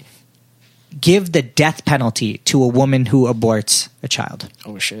that would give the death penalty to a woman who aborts a child.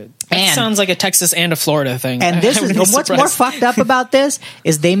 Oh shit! That And- sounds like a Texas and a Florida thing. And this I is wouldn't be what's more surprised. fucked up about this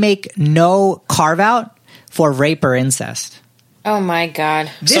is they make no carve out for rape or incest. Oh my god!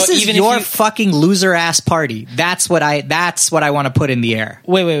 This So is even if your you- fucking loser ass party. That's what I want to put in the air.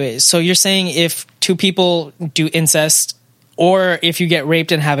 Wait. So you're saying if two people do incest, or if you get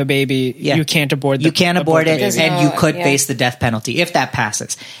raped and have a baby, Yeah. you can't abort. You can't abort the it, baby. and you no- could yeah. face the death penalty if that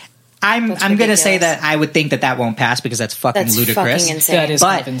passes. I'm That's going to say ridiculous. that I would think that won't pass because that's fucking That's ludicrous. fucking insane. That is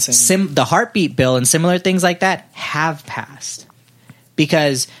kind But of insane. the heartbeat bill and similar things like that have passed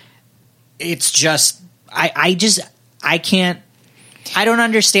because it's just I don't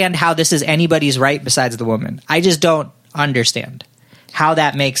understand how this is anybody's right besides the woman. I just don't understand how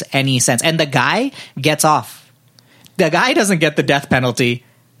that makes any sense. And the guy gets off. The guy doesn't get the death penalty.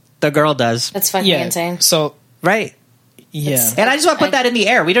 The girl does. That's fucking yeah. insane. So Right. yeah, And I just want to put that in the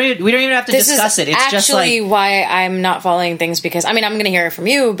air. We don't even have to This discuss is it. It's actually just like why I'm not following things, because I mean I'm going to hear it from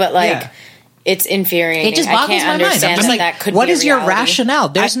you, but like Yeah. it's infuriating. it just I boggles can't my mind. I'm understand just that like, that could what be a is your reality. rationale?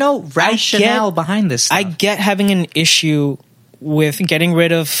 There's no rationale behind this stuff. I get having an issue with getting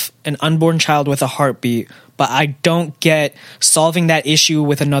rid of an unborn child with a heartbeat, but I don't get solving that issue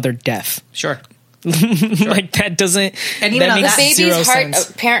with another death. Sure. Like that doesn't. And even that on makes that- The zero baby's heart sense.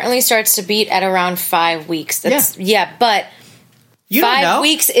 apparently starts to beat at around 5 weeks. That's but You don't 5 know.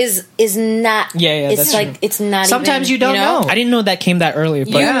 weeks is not. Yeah, It's that's like true. it's not. Sometimes even, you don't know. I didn't know that came that early.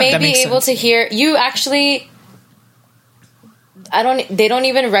 But You may that be makes able sense. to hear. You actually. They don't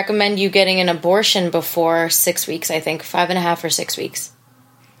even recommend you getting an abortion before 6 weeks. I think 5.5 or 6 weeks,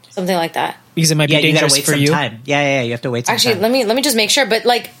 something like that. because it might be Yeah, you gotta dangerous wait for some you. time. Yeah, you have to wait some Actually, time. let me just make sure. But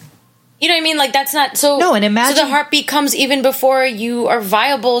like, you know what I mean? Like that's not so. No, and imagine- so the heartbeat comes even before you are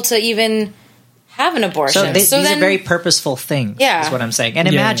viable to even have an abortion. So, these then are very purposeful things, Yeah. is what I'm saying. And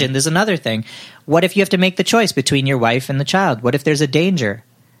Yeah. imagine, there's another thing. What if you have to make the choice between your wife and the child? What if there's a danger?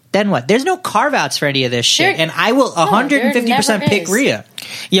 Then what? There's no carve-outs for any of this shit. There- And I will 150% never pick is. Rhea.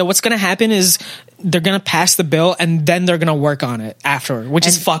 Yeah, what's going to happen is they're going to pass the bill and then they're going to work on it afterward, which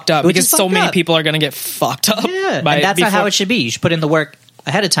is And- fucked up which because is so fucked many up. people are going to get fucked up. Yeah. by And it that's not how before- it should be. You should put in the work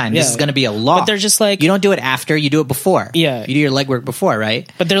ahead of time. This Yeah. is going to be a law. But they're just like- you don't do it after, you do it before. Yeah. You do your legwork before, right?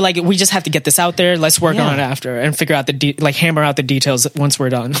 But they're like, we just have to get this out there. Let's work Yeah. on it after and figure out hammer out the details once we're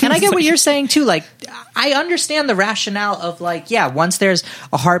done. And I get what you're saying too. Like, I understand the rationale of like, yeah, once there's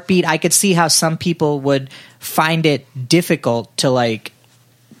a heartbeat, I could see how some people would find it difficult to like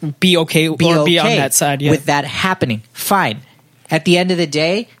be okay be or okay be on that side. Yeah. with that happening. Fine. At the end of the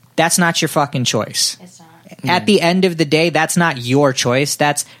day, that's not your fucking choice. It's not. At the end of the day, that's not your choice.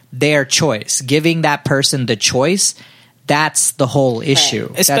 That's their choice. Giving that person the choice, that's the whole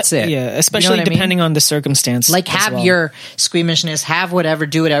issue. That's it. Yeah, You know especially what I mean? depending on the circumstance. Like, as have well. your squeamishness, have whatever,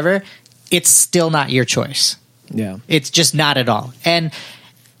 do whatever. It's still not your choice. Yeah. It's just not at all. And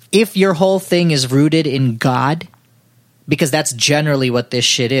if your whole thing is rooted in God, because that's generally what this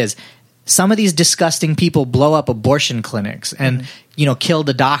shit is. Some of these disgusting people blow up abortion clinics and, kill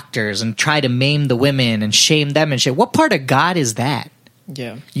the doctors and try to maim the women and shame them and shit. What part of God is that?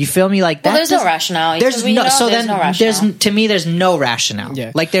 Yeah. You feel me? Like that? Well, there's no rationale. There's We no. know So there's then, no rationale. to me, there's no rationale.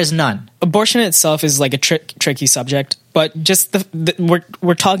 Yeah. Like there's none. Abortion itself is like a tricky subject, but just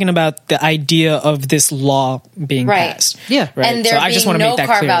we're talking about the idea of this law being Right. passed. Yeah. Right. And there so I just being want to no make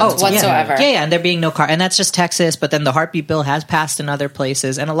that clear. carve-outs yeah. whatsoever. Yeah, and there being no car, and that's just Texas. But then the heartbeat bill has passed in other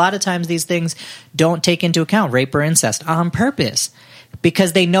places, and a lot of times these things don't take into account rape or incest on purpose,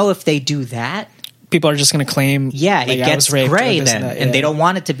 because they know if they do that, People are just going to claim, yeah, like, it I gets was raped or gray this then, that, and yeah. they don't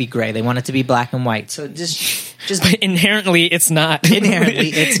want it to be gray. They want it to be black and white. So just But inherently, it's not. Inherently,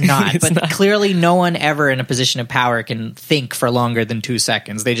 it's not. It's But not. clearly, no one ever in a position of power can think for longer than 2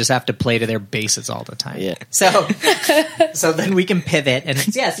 seconds. They just have to play to their bases all the time. Yeah. So then we can pivot,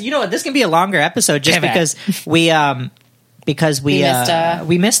 and yes, you know what? This can be a longer episode just Pivot. because we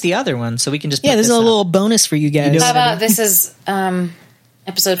We missed the other one, so we can just Yeah, put this is this a up. little bonus for you guys. know How about this is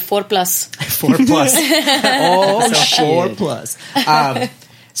episode 4+. 4+. Oh, So 4+.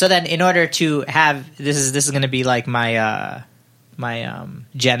 So then, in order to have this is going to be like my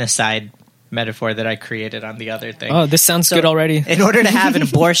genocide metaphor that I created on the other thing. Oh, this sounds So, good already. In order to have an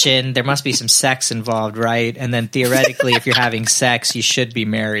abortion, there must be some sex involved, right? And then theoretically, if you're having sex, you should be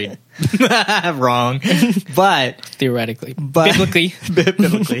married. Wrong, but Theoretically. But- Biblically.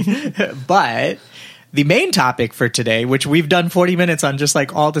 biblically. But the main topic for today, which we've done 40 minutes on, just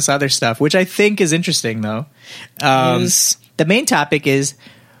like all this other stuff, which I think is interesting, though. Is The main topic is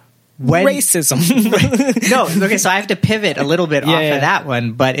when racism. no, okay, so I have to pivot a little bit off Yeah. of that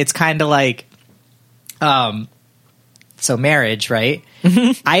one, but it's kind of like, so marriage, right?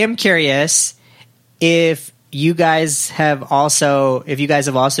 I am curious if you guys have also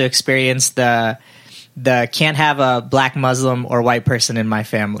experienced the can't have a black Muslim or white person in my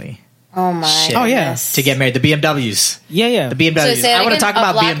family Oh my. Shit. Oh, yeah. goodness. to get married. The BMWs, Yeah, yeah. the BMWs. So say it I want to again, talk a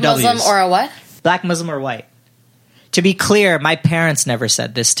about black BMWs. Muslim or a what? Black Muslim or white. To be clear, my parents never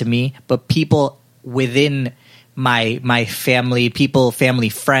said this to me, but people within my family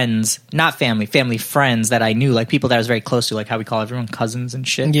friends, not family friends that I knew, like people that I was very close to, like how we call everyone cousins and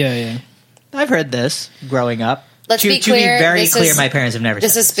shit. Yeah, yeah. I've heard this growing up. Let's to be clear. To be very this clear, is- my parents have never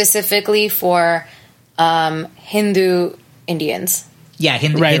This said is specifically for Hindu Indians. Yeah,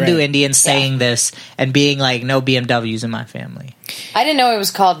 Hindu Right. Indians saying this and being like, no BMWs in my family. I didn't know it was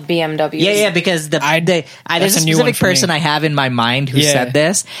called BMW. Yeah, because there's a that's a new one specific for me. person I have in my mind who Yeah. said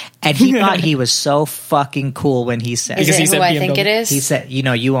this, and he thought he was so fucking cool when he said Is Because it he who said I think BMW. it is? He said,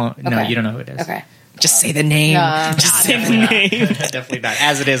 you won't. No, Okay. you don't know who it is. Okay. Just say the name. No. Just say the name. Definitely not.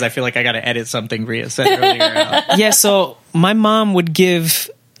 As it is, I feel like I got to edit something Rhea said earlier out. Yeah, so my mom would give,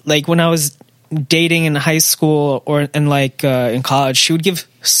 like, when I was dating in high school or in college, she would give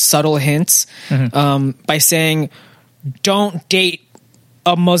subtle hints by saying, "Don't date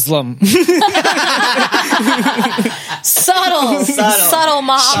a Muslim." Subtle,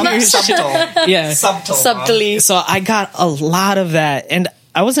 mom. Subtle. Yeah. Subtly. So I got a lot of that, and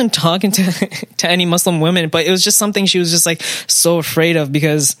I wasn't talking to any Muslim women, but it was just something she was just like so afraid of,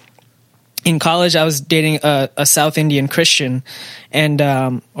 because in college I was dating a South Indian Christian and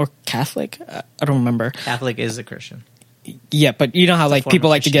or Catholic, I don't remember. Catholic is a Christian. Yeah, but you know how like form people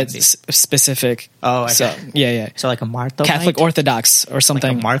of like to get Christianity. specific. Oh, so okay. yeah. So like a Marthomite? Catholic Orthodox or Like a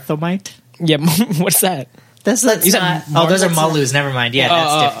something. Marthomite? Yeah, what's that? That's You said not- Oh, those are that's not- Malus. Never mind. Yeah,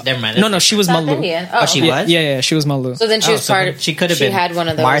 that's different. Never mind. No, no, she was South Malu. Indian. Oh, she Yeah, was? yeah, she was Malu. So then she was part of. She could have been. She had one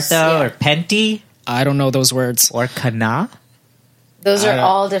of those. Martha yeah. or Penty I don't know those words. or Kana. Those are don't-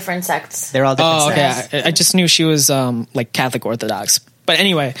 all different sects. They're all different. Oh, sects. okay. I just knew she was like Catholic Orthodox. But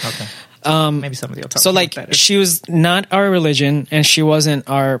anyway, Okay. Maybe somebody will tell so me like better. she was not our religion and she wasn't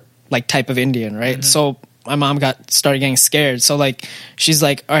our like type of Indian, right? Mm-hmm. So my mom started getting scared. So like she's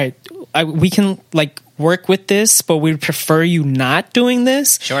like, all right, we can like work with this, but we prefer you not doing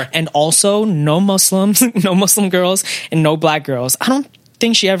this. Sure. And also no Muslims, no Muslim girls, and no black girls. I don't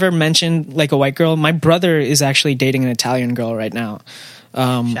think she ever mentioned like a white girl. My brother is actually dating an Italian girl right now.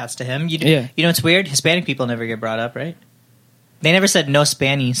 Shouts to him. Yeah. You know what's weird? Hispanic people never get brought up, right? They never said no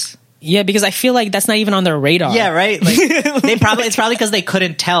Spanish. Yeah, because I feel like that's not even on their radar. Yeah, right. Like it's probably because they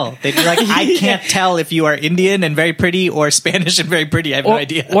couldn't tell. They'd be like, I can't tell if you are Indian and very pretty or Spanish and very pretty. I have no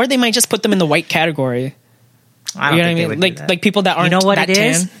idea. Or they might just put them in the white category. I don't You know what I think they mean? would do Like that. like people that aren't you know what that it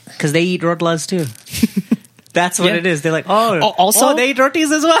is? tan. Because they eat rotas too. That's what Yeah. it is. They're like, also- they eat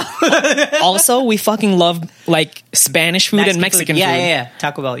rotis as well. Also, we fucking love like Spanish food and Mexican yeah, food. Yeah.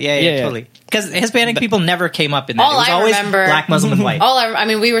 Taco Bell. Yeah, Yeah. totally. Because Hispanic people never came up in that. All it was I always remember- black, Muslim, and white. I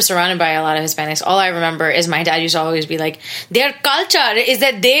mean, we were surrounded by a lot of Hispanics. All I remember is my dad used to always be like, their culture is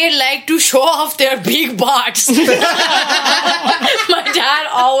that they like to show off their big butts. My dad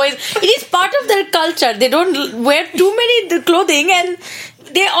always, it is part of their culture. They don't wear too many clothing and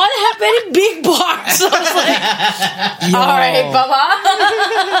they all have very big butts. So I was like, all right,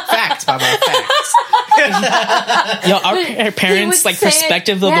 Baba. Facts, Baba, facts. Yo, our He parents would like say it-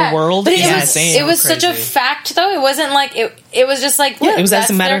 perspective of yeah. the world But is it was, insane. It was such a Crazy. fact, though. It wasn't like it was just like look, it was as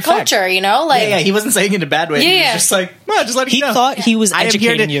that's a matter their of fact. culture, you know. Like Yeah, he wasn't saying it in a bad way. He Yeah. was just like, well, just let me he know. thought he was I am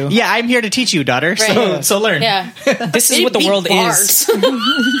here educating to, you. Yeah, I'm here to teach you, daughter. Right. So learn. yeah, This is what the Big world is. bards.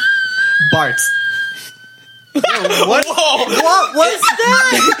 Barts. What was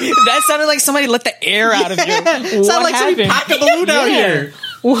that? That sounded like somebody let the air out of you. It sounded like somebody popped a balloon out here.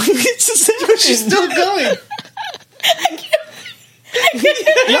 She's still going.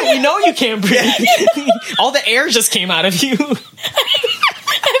 Yeah, we know you can't breathe. All the air just came out of you.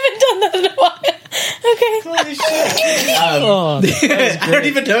 I haven't done that in a while. Okay. Holy shit. I don't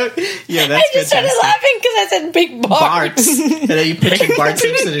even know. Yeah, that's I just started fantastic. laughing because I said big Barts. Barts. And then you pictured Bart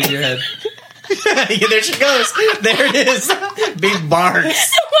Simpson in your head. Yeah, there she goes. There it is. Big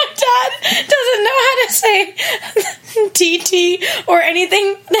Barts. My dad doesn't know how to say TT or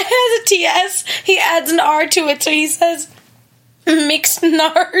anything that has a TS. He adds an R to it, so he says mixed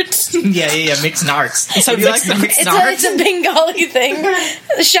nards. Yeah. Mixed nards. So Would you like some mixed nards? It's a Bengali thing.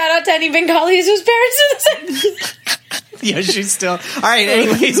 Shout out to any Bengalis whose parents do the same. Yeah, she's still. All right,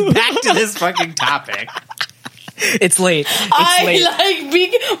 anyways, back to this fucking topic. It's late. I like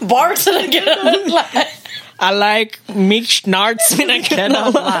big Barts and I cannot lie. I like mixed nards and I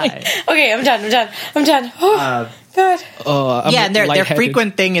cannot lie. Okay, I'm done. Oh, God. Yeah, and their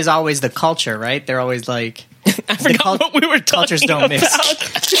frequent thing is always the culture, right? They're always like. I forgot what we were talking cultures don't about. mix.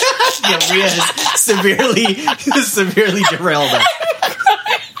 Yeah, we had severely derailed us.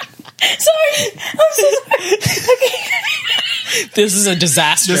 Sorry. I'm so sorry. Okay. This is a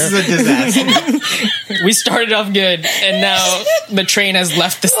disaster. We started off good, and now the train has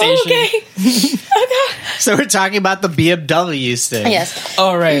left the station. Okay. So we're talking about the BMWs thing. Yes.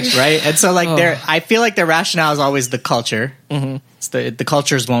 All right. Right? And so, like, I feel like their rationale is always the culture. Mm-hmm. It's the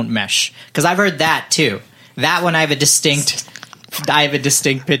cultures won't mesh. Because I've heard that, too. That one, I have a distinct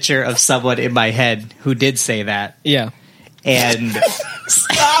picture of someone in my head who did say that. Yeah. And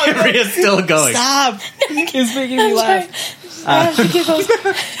Ria's still going. Stop. It's making me laugh. I'm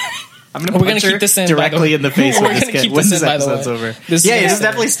We're gonna keep this in directly in the face We're when this gonna keep when this this in, by the episode's way. over. This is Yeah, gonna it's stay.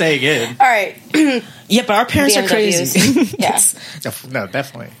 definitely staying in. All right. Yeah, but our parents are crazy. BMWs. Yes. No,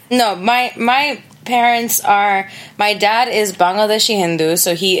 definitely. No, my parents are. My dad is Bangladeshi Hindu,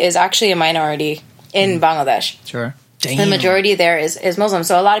 so he is actually a minority in Bangladesh. Sure. The majority there is Muslim.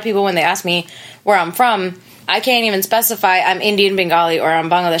 So a lot of people, when they ask me where I'm from, I can't even specify I'm Indian Bengali or I'm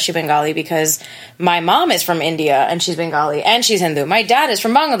Bangladeshi Bengali because my mom is from India and she's Bengali and she's Hindu. My dad is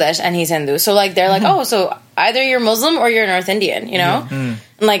from Bangladesh and he's Hindu. So like they're like, oh, so either you're Muslim or you're North Indian, you know? And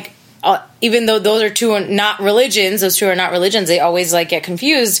like even though those are two are not religions, they always like get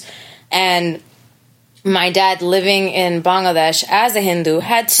confused. And my dad living in Bangladesh as a Hindu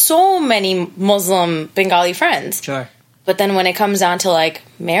had so many Muslim Bengali friends. Sure. But then when it comes down to like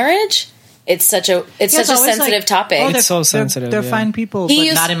marriage, it's such a sensitive topic. It's so sensitive. They're fine people,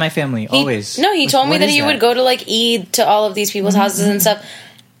 but not in my family. Always. He told me What that is he would go to like Eid to all of these people's houses and stuff.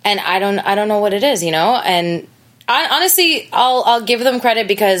 And I don't know what it is, you know? And honestly, I'll give them credit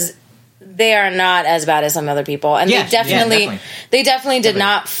because they are not as bad as some other people. And they definitely did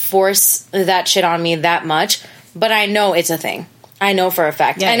not force that shit on me that much. But I know it's a thing. I know for a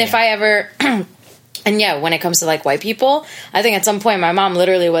fact. If I ever and when it comes to like white people, I think at some point my mom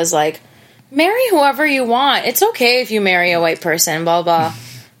literally was like, marry whoever you want. It's okay if you marry a white person, blah, blah.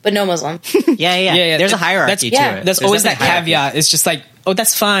 But no Muslim. Yeah. There's a hierarchy to it. There's always that caveat. It's just like, oh,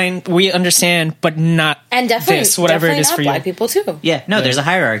 that's fine. We understand, but not and definitely, this, whatever it is not for black you. people too. Yeah, no, there's a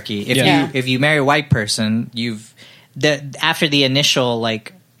hierarchy. If you marry a white person, after the initial,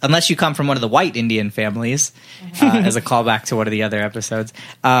 like, unless you come from one of the white Indian families, as a callback to one of the other episodes,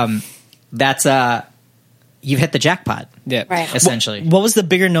 that's you've hit the jackpot. Yeah, right. Essentially. What was the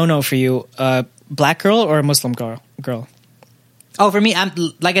bigger no-no for you? Black girl or a Muslim girl? Oh, for me,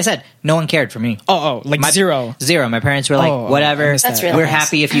 like I said, no one cared for me. Like zero. My parents were like, whatever. That's really we're nice.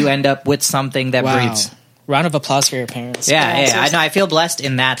 happy if you end up with something that breeds. Round of applause for your parents. Yeah. I know. I feel blessed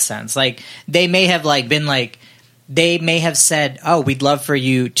in that sense. Like they may have they may have said, "Oh, we'd love for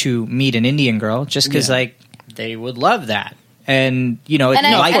you to meet an Indian girl," just because they would love that. And I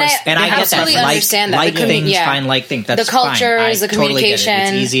get that. Absolutely understand that. Like things, find like things. That's the cultures, the communication.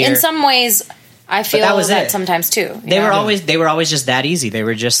 Totally it's easier. In some ways, I feel that sometimes too. They were always just that easy. They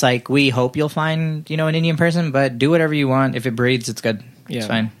were just like, we hope you'll find an Indian person, but do whatever you want. If it breeds, it's good. It's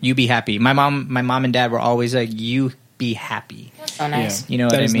fine. You be happy. My mom and dad were always like, you be happy. That's so nice. You know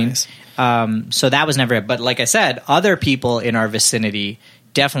what I mean? Nice. So that was never it. But like I said, other people in our vicinity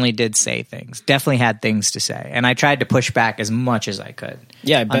definitely did say things, definitely had things to say. And I tried to push back as much as I could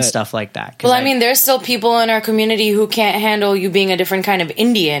on stuff like that. Well, I mean, there's still people in our community who can't handle you being a different kind of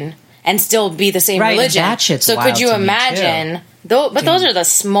Indian and still be the same religion. That shit's so wild could you to me, imagine? But those are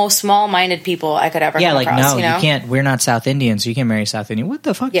the most small-minded people I could ever come across. You can't. We're not South Indians, so you can't marry South Indian. What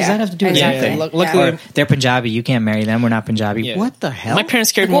the fuck does that have to do with anything? Luckily, they're Punjabi. You can't marry them. We're not Punjabi. What the hell? My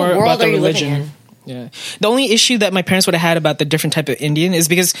parents cared more about the religion. Yeah. The only issue that my parents would have had about the different type of Indian is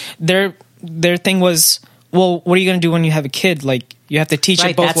because their thing was, well, what are you going to do when you have a kid? Like, you have to teach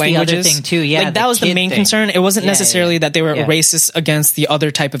it both that's languages. the other thing too. Yeah, like that was the kid main thing. concern. It wasn't necessarily that they were Yeah. racist against the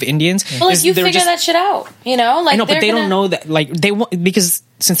other type of Indians. Well, like Is you they were figure that shit out, you know? Like I know, but they're they gonna- don't know that. Like they want, because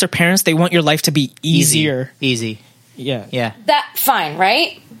since they're parents, they want your life to be easier. Easy. Yeah. Yeah. that. Fine,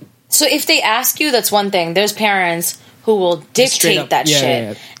 right? So if they ask you, that's one thing. There's parents who will dictate up- that yeah, shit yeah,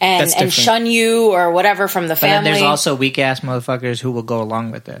 yeah. and That's different. shun you or whatever from the But then family. there's also weak ass motherfuckers who will go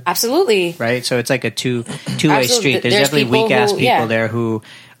along with it. Absolutely. Right? So it's like a two-way Absolutely. street. There's There's definitely people weak ass who- people yeah. there who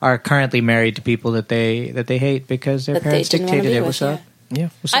are currently married to people that they hate because their That they parents didn't wanna dictated be it. with, What's up? Yeah.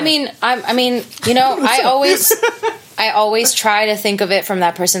 What's I up? mean, you know, I always try to think of it from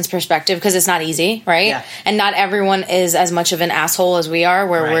that person's perspective because it's not easy, right? Yeah. And not everyone is as much of an asshole as we are,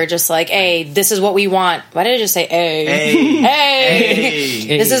 where Right. we're just like, hey, this is what we want. Why did I just say, hey?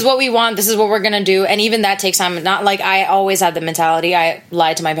 Hey. This is what we want. This is what we're gonna do. And even that takes time. Not like I always had the mentality. I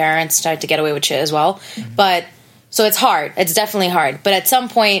lied to my parents, tried to get away with shit as well. But so it's hard. It's definitely hard. But at some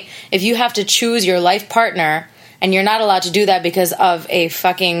point, if you have to choose your life partner, and you're not allowed to do that because of a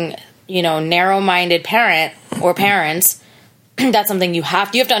fucking, you know, narrow-minded parent or parents, that's something you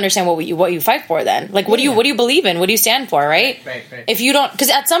have to understand what you fight for. Then, like, what do you believe in? What do you stand for? Right. If you don't, because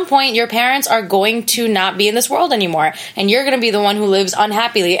at some point your parents are going to not be in this world anymore, and you're going to be the one who lives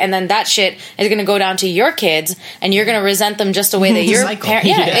unhappily, and then that shit is going to go down to your kids, and you're going to resent them just the way that your Cycle. parents.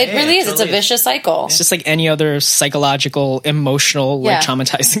 Yeah, Yeah, it really is. It's a totally is. vicious cycle. it's just like any other psychological, emotional, like Yeah.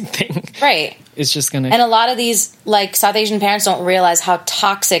 traumatizing thing. Right. It's just gonna. And a lot of these like South Asian parents don't realize how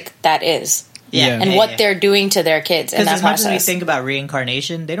toxic that is. Yeah. And what they're doing to their kids in Because that as much as we process. think about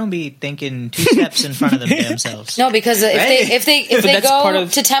reincarnation, they don't be thinking 2 steps in front of them themselves. No, because if Right? they that's part go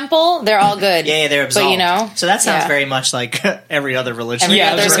of- to temple, they're all good. Yeah, they're absolved. But you know, so that sounds yeah. very much like every other religion. Every Yeah,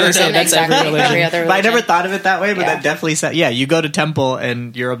 I other was just gonna say, religion, that's every exactly. religion. Every other But I religion. never thought of it that way, but Yeah. that definitely said, yeah, you go to temple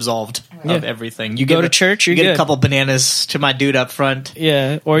and you're absolved of everything. You Go give to church, you're you get good. a couple bananas to my dude up front,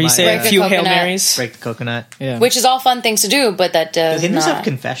 Yeah, or you My- say Break a the few Hail coconut. Marys. break the coconut. Yeah. Which is all fun things to do, but that Do does Hindus not. have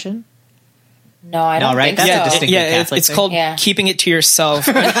confession? No, I don't right? think That's a so. distinct- yeah, Catholic it's thing. called Yeah. keeping it to yourself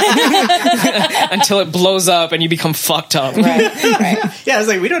until it blows up and you become fucked up. Right, right. Yeah, I was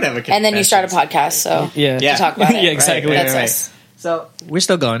like, we don't have a confession. And then you start a podcast, so Yeah. to talk about it. Yeah, exactly. That's Right. us. So we're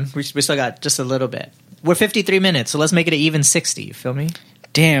still going. We still got just a little bit. We're 53 minutes, so let's make it an even 60. You feel me?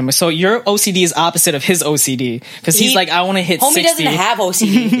 Damn. So your OCD is opposite of his OCD because he's He- like, I want to hit Homie 60. doesn't have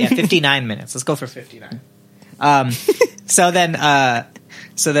OCD. Yeah, 59 minutes. Let's go for 59.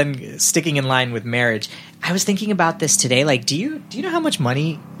 So then sticking in line with marriage, I was thinking about this today. Like, do you know how much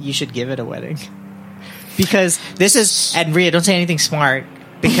money you should give at a wedding? Because this is, and Rhea, don't say anything smart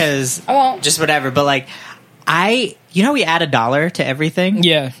because I won't. just whatever. But like, you know, we add $1 to everything.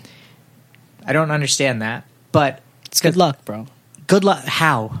 Yeah. I don't understand that, but It's good luck, bro. good luck.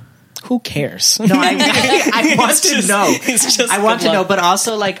 How? Who cares? No, I want to know. it's just I want good to know, luck. but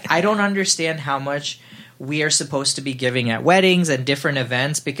also like I don't understand how much we are supposed to be giving at weddings and different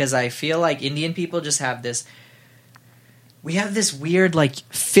events because I feel like Indian people just have this. We have this weird like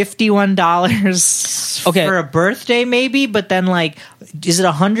 $51 Okay. for a birthday, maybe, but then like, is it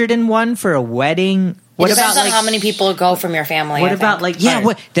 101 for a wedding? It depends on how many people go from your family. What I about think. like yeah? Alright.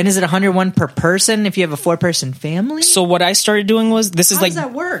 What then? Is it 101 per person if you have a 4-person family? So what I started doing was this is how like does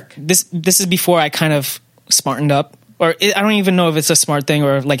that work? this is before I kind of smartened up. Or I don't even know if it's a smart thing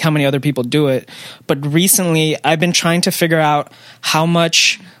or like how many other people do it. But recently, I've been trying to figure out how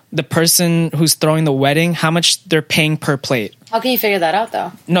much the person who's throwing the wedding, how much they're paying per plate. How can you figure that out,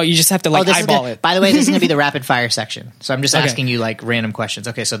 though? No, you just have to like this is eyeball gonna- it. By the way, this is going to be the rapid fire section. So I'm just Okay. asking you like random questions.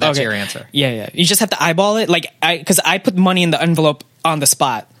 Okay, so that's Okay. your answer. Yeah. You just have to eyeball it. Like because I put money in the envelope on the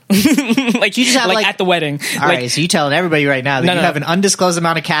spot. Like You just have, like- at the wedding. All right, so you telling everybody right now that No, you no. have an undisclosed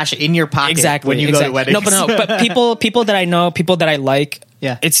amount of cash in your pocket Exactly. when you go to weddings. No, but people that I know, people that I like,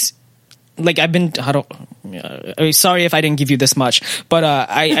 Yeah. it's like I've been. Sorry if I didn't give you this much, but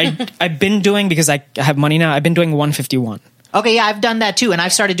I've been doing because I have money now. I've been doing 151. Okay, yeah, I've done that too, and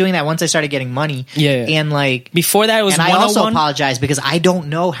I've started doing that once I started getting money. Yeah. and like Before that, it was and I also 101. apologize because I don't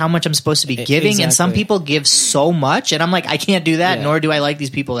know how much I'm supposed to be giving, and some exactly. people give so much, and I'm like, I can't do that, Yeah. nor do I like these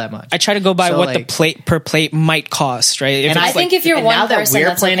people that much. I try to go by So, what like- the plate per plate might cost, right? If and it's I think if you're and one now that person, we're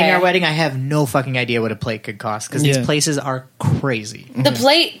that's planning okay. our wedding, I have no fucking idea what a plate could cost because these Yeah. places are crazy. The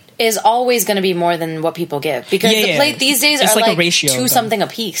plate is always going to be more than what people give because Yeah, the yeah. plate these days It's are like a like ratio, two though. something a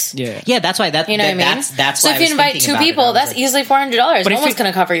piece. yeah. Yeah, that's why You know what I mean? That's so why if I you was invite thinking two about it. people, I was that's like, easily $400. But No if one's you-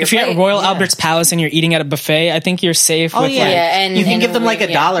 going to cover your If you're plate. at Royal Yeah. Albert's Palace and you're eating at a buffet, I think you're safe. Oh with yeah, like, Yeah, and- you can and give them like yeah.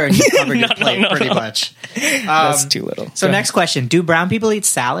 $1 and you covered your plate no, pretty no. much. that's too little. So Go next question: do brown people eat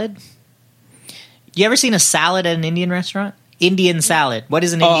salad? You ever seen a salad at an Indian restaurant? Indian salad. What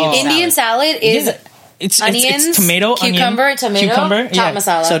is an Indian salad? Indian salad is Yeah. It's onions, tomato, cucumber, cucumber, chopped yeah.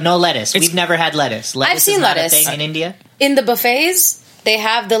 masala. So no lettuce. We've never had lettuce. Lettuce seen is not lettuce. a thing in India. In the buffets, they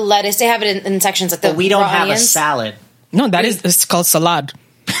have the lettuce. They have it in sections like the But we don't raw have onions. a salad. No, it's called salad.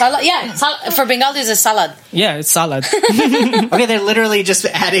 Salad, yeah, for Bengalis, it's salad. Yeah, it's salad. Okay, they're literally just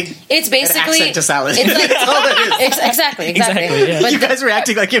adding It's basically an accent to salad. It's like, That's all it is. exactly. Exactly, yeah. But You guys were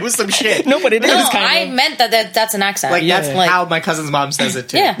acting like it was some shit. No, but it is no, kind I of. meant that's an accent. Like that's Like- how my cousin's mom says it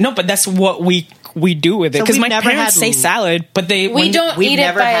too. Yeah. No, but that's what we do with it. So Because we've my never parents had say salad, but We don't We've eat it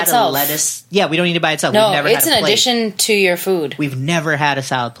never by had itself. a lettuce. Yeah, we don't eat it by itself. No, We've never it's had an a plate. addition to your food. We've never had a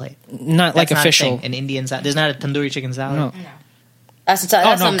salad plate. not like That's not a official. thing. An Indian salad. There's not a tandoori chicken salad. No. That's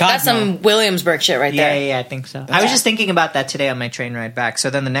no, some, God, that's some Williamsburg shit right Yeah, there. yeah, I think so. I was just thinking about that today on my train ride back. So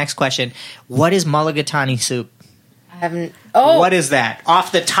then the next question: what is mulligatawny soup? I haven't. Oh, What is that?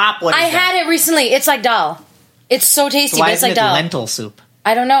 Off the top, what is I that? had it recently. It's like dal. It's so tasty, Why but it's isn't like it dal. lentil soup?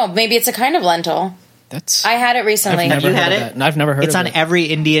 I don't know. Maybe it's a kind of lentil. That's. I had it recently. I've never you heard had of it? that. I've never heard It's of on it. every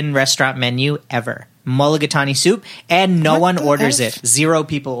Indian restaurant menu ever. Mulligatawny soup, and no one orders it. 0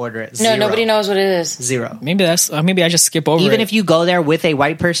 people order it. No, 0. nobody knows what it is. 0. Maybe maybe I just skip over Even it. if you go there with a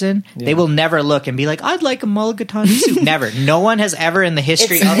white person, they will never look and be like, "I'd like a mulligatawny soup." Never. No one has ever in the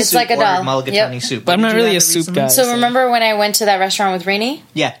history It's- of it's soup like a ordered dal. mulligatawny Yep. soup. But I'm Did not you really have a it soup recently? guy. So remember when I went to that restaurant with Rainey?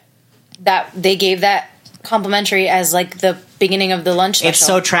 Yeah. That they gave that complimentary as like the beginning of the lunch special. It's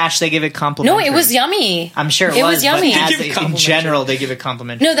so trash they give it no, complimentary. it was yummy. I'm sure It was yummy. But They as give it in complimentary. general, they give it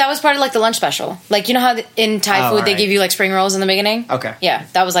complimentary. No, that was part of like the lunch special. Like you know how in Thai Oh, food they alright. give you like spring rolls in the beginning. Okay. Yeah,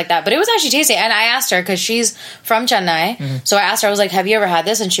 that was like that. But it was actually tasty. And I asked her because she's from Chennai, Mm-hmm. so I asked her. I was like, "Have you ever had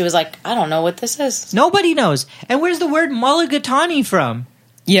this?" And she was like, "I don't know what this is." Nobody knows. And where's the word mulligatawny from?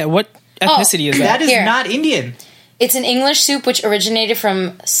 Yeah, what ethnicity is that? That is Here. not Indian. It's an English soup which originated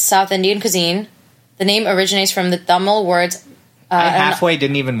from South Indian cuisine. The name originates from the Tamil words I halfway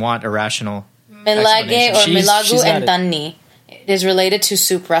didn't even want irrational. milage explanation. or She's milagu got and it. tanni. It is related to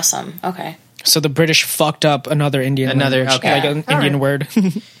soup rasam. Okay. So the British fucked up another Indian Another- language, okay. like an All Indian right. word.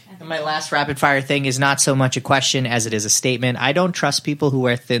 And my last rapid fire thing is not so much a question as it is a statement. I don't trust people who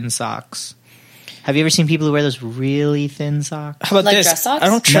wear thin socks. Have you ever seen people who wear those really thin socks? How about Like this? dress socks? I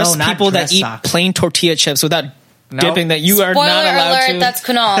don't trust No, not people that dress eat socks. plain tortilla chips without No. dipping. That you are Spoiler not allowed alert, to. that's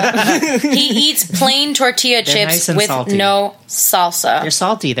Kunal. He eats plain tortilla They're chips nice and with salty. no salsa. They're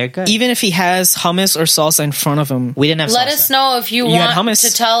salty. They're good. Even if he has hummus or salsa in front of him. we didn't have Let salsa. us know if you You had want hummus?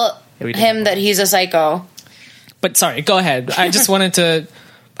 to tell Yeah, we did. him that he's a psycho. But sorry, go ahead. I just wanted to.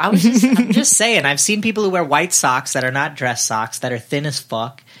 I'm just saying. I've seen people who wear white socks that are not dress socks that are thin as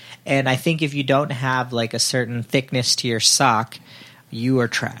fuck. And I think if you don't have like a certain thickness to your sock, you are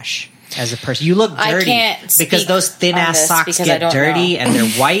trash as a person. You look I dirty can't because speak those thin on ass this socks because I get don't dirty know. and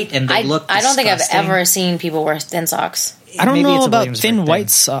they're white and they I look. don't think I've disgusting. ever seen people wear thin socks. I don't Maybe know it's a about Williamsburg thin thing. white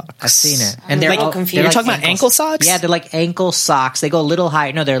socks. I've seen it, I'm and they're a little all- confused. they're You're like talking about ankle socks? Yeah, they're like ankle socks. They go a little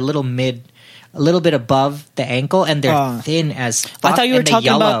high. No, they're a little a little bit above the ankle, and they're thin as fuck. I thought you were and they talking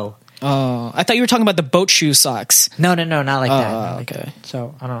yellow. about. Oh, I thought you were talking about the boat shoe socks. No, not like that. Oh, Not like okay. that.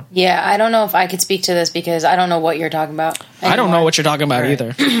 So I don't. Yeah, I don't know if I could speak to this because I don't know what you're talking about. I don't know anymore. what you're talking about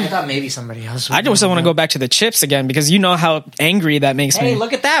either. I thought maybe somebody else. Would I just want to go back to the chips again because you know how angry that makes Hey, me.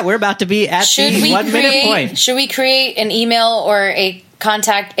 look at that! We're about to be at Should the we 1 minute point. Should we create an email or a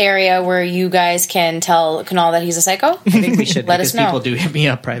contact area where you guys can tell Kunal that he's a psycho? I think we should Let because us know. people do hit me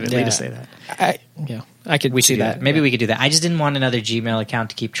up privately Yeah. to say that. I could We see should do that. that. Maybe we could do that. I just didn't want another Gmail account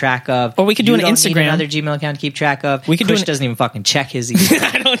to keep track of. Or we could do You an don't Instagram. Need another Gmail account to keep track of. We could do Kush an- doesn't even fucking check his email.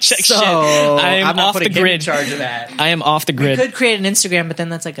 I don't check so shit. I am I'm not off the putting him in grid. charge of that. I am off the We grid. could create an Instagram, but then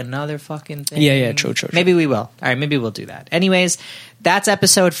that's like another fucking thing. Yeah, true. Maybe we will. All right, maybe we'll do that. Anyways, that's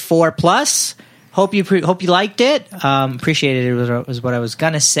episode 4+. Hope you liked it. Appreciated it was what I was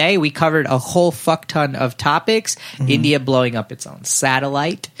gonna say. We covered a whole fuck ton of topics. Mm-hmm. India blowing up its own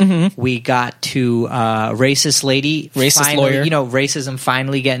satellite. We got to racist lady, Racist finally, lawyer. You know, racism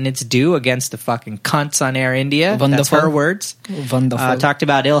finally getting its due against the fucking cunts on Air India. That's Wonderful. her words. Wonderful. Talked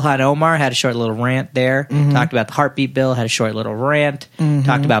about Ilhan Omar, had a short little rant there. Talked about the heartbeat bill, had a short little rant.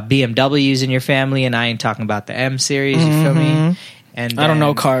 Talked about BMWs in your family, and I ain't talking about the M series. You feel me? And I don't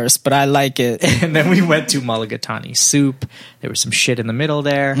know then- cars, but I like it. And then we went to mulligatawny soup. There was some shit in the middle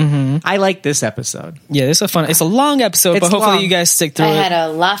there. I like this episode. Yeah, it's a long episode, It's but hopefully long. you guys stick through I it. had a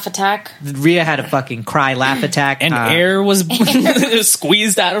laugh attack. Rhea had a fucking cry laugh attack. And air was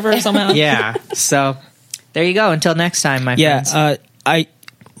squeezed out of her somehow. Yeah. So there you go. Until next time, my friends. Yeah,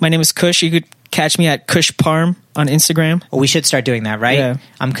 my name is Kush. You could catch me at Kush Parm on Instagram. Well, we should start doing that, right? Yeah.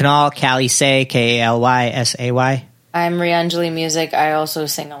 I'm Kunal, Kali Say, Kalysay. I'm Rianjali Music. I also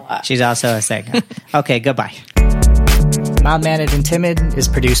sing a lot. She's also a singer. Okay, goodbye. Mild-Mannered and Timid is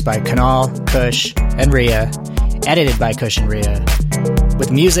produced by Kunal, Kush, and Ria. Edited by Kush and Ria.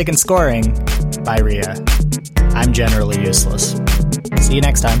 With music and scoring by Ria. I'm generally useless. See you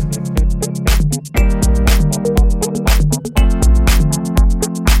next time.